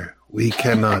here? We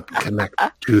cannot connect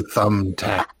to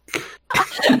Thumbtack.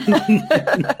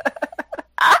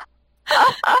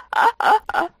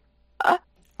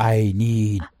 I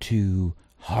need to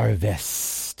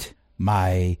harvest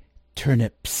my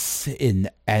turnips in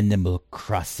Animal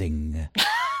Crossing.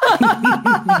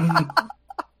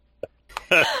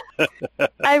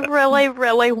 I really,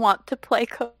 really want to play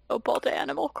Kobold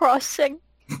Animal Crossing.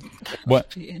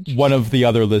 One of the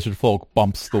other lizard folk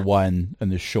bumps the one on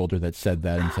the shoulder that said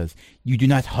that and says, "You do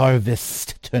not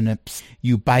harvest turnips.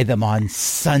 You buy them on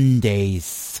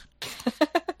Sundays."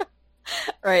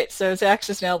 Right, so Zax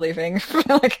is now leaving.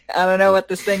 Like, I don't know what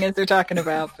this thing is they're talking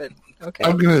about, but okay.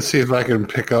 I'm going to see if I can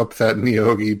pick up that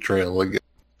Neogi trail again.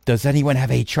 Does anyone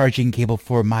have a charging cable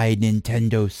for my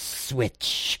Nintendo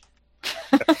Switch?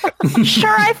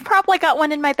 Sure, I've probably got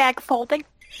one in my bag folding.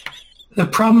 The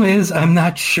problem is, I'm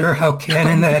not sure how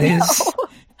canon that is.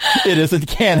 It isn't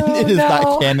canon. It is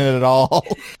not canon at all.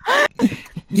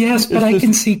 Yes, but I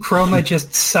can see Chroma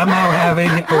just somehow having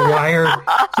a wire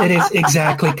that is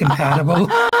exactly compatible.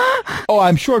 Oh,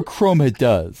 I'm sure Chroma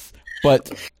does,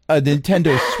 but a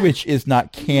Nintendo Switch is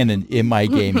not canon in my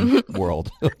gaming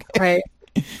world. Okay? Right.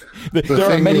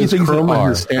 There are many things that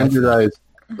are.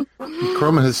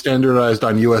 Chroma has standardized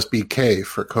on USB-K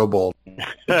for Kobold.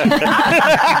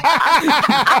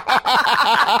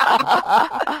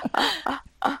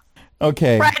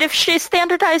 Okay. Right, if she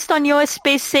standardized on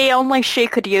USB-C, only she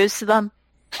could use them.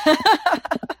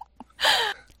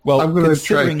 Well, I'm going to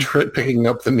try picking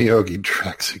up the Neogi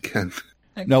tracks again.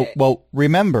 Okay. No, well,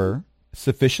 remember,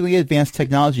 sufficiently advanced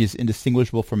technology is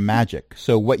indistinguishable from magic.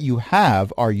 So what you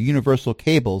have are universal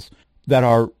cables that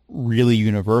are really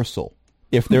universal.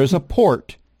 If there's a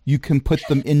port, you can put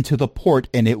them into the port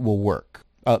and it will work.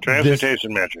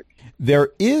 Transmutation magic.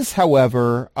 There is,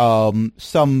 however,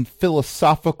 some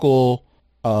philosophical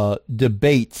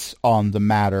debates on the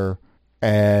matter,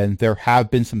 and there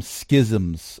have been some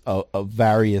schisms of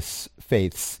various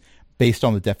faiths based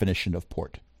on the definition of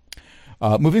port.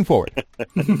 Moving forward,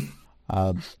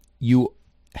 you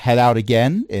head out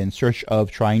again in search of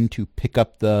trying to pick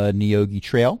up the Neogi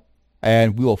Trail,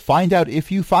 and we will find out if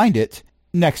you find it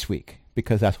next week,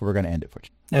 because that's where we're going to end it for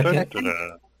today.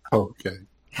 Okay.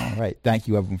 All right. Thank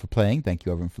you, everyone, for playing. Thank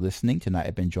you, everyone, for listening. Tonight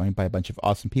I've been joined by a bunch of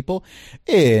awesome people,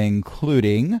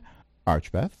 including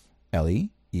Archbeth,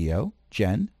 Ellie, Eo,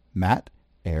 Jen, Matt,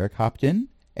 Eric Hopton,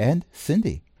 and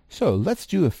Cindy. So let's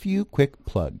do a few quick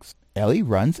plugs. Ellie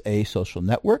runs a social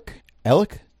network,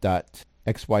 elk.xyz,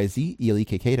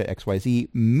 elekk.xyz.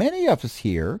 Many of us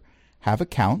here have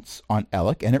accounts on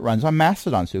Elk, and it runs on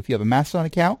Mastodon. So if you have a Mastodon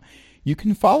account, you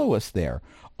can follow us there.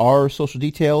 Our social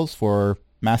details for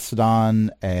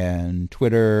Mastodon and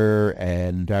Twitter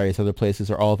and various other places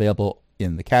are all available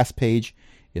in the cast page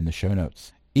in the show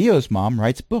notes. Eo's mom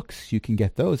writes books. You can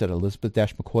get those at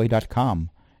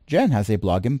elizabeth-mccoy.com. Jen has a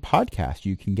blog and podcast.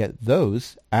 You can get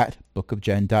those at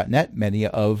bookofjen.net. Many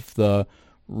of the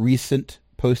recent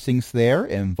postings there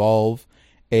involve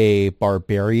a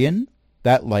barbarian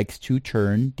that likes to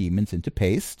turn demons into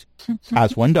paste,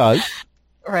 as one does.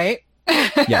 Right.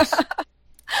 Yes.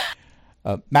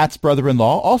 Matt's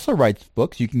brother-in-law also writes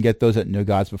books. You can get those at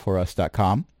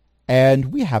nogodsbeforeus.com.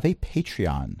 And we have a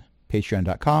Patreon,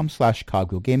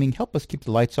 patreon.com/cogwheelgaming. Help us keep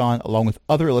the lights on, along with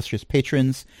other illustrious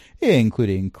patrons,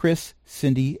 including Chris,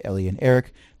 Cindy, Ellie, and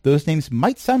Eric. Those names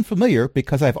might sound familiar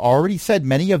because I've already said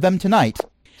many of them tonight.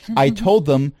 I told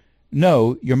them,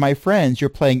 no, you're my friends.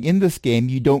 You're playing in this game.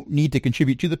 You don't need to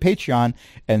contribute to the Patreon.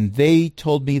 And they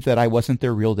told me that I wasn't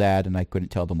their real dad and I couldn't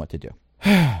tell them what to do.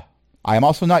 I am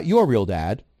also not your real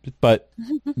dad, but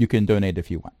you can donate if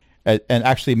you want. And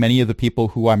actually, many of the people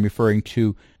who I'm referring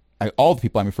to, all the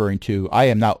people I'm referring to, I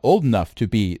am not old enough to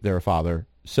be their father.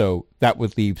 So that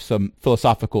would leave some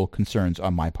philosophical concerns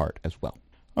on my part as well.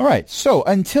 All right. So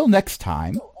until next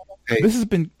time, this has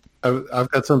been...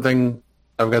 I've got something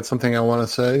I want to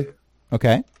say.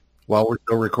 Okay. While we're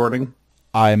still recording.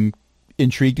 I'm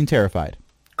intrigued and terrified.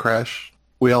 Crash,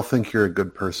 we all think you're a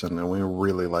good person, and we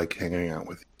really like hanging out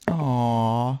with you.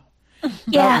 Aww.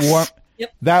 Yes.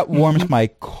 That warms my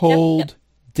cold,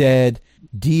 dead,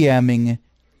 DMing,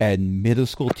 and middle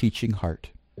school teaching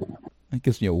heart. It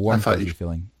gives me a warm, fuzzy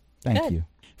feeling. Thank you.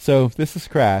 So this is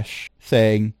Crash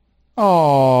saying,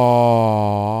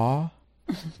 aww.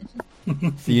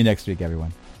 See you next week,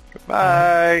 everyone.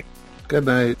 Bye. Good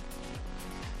night.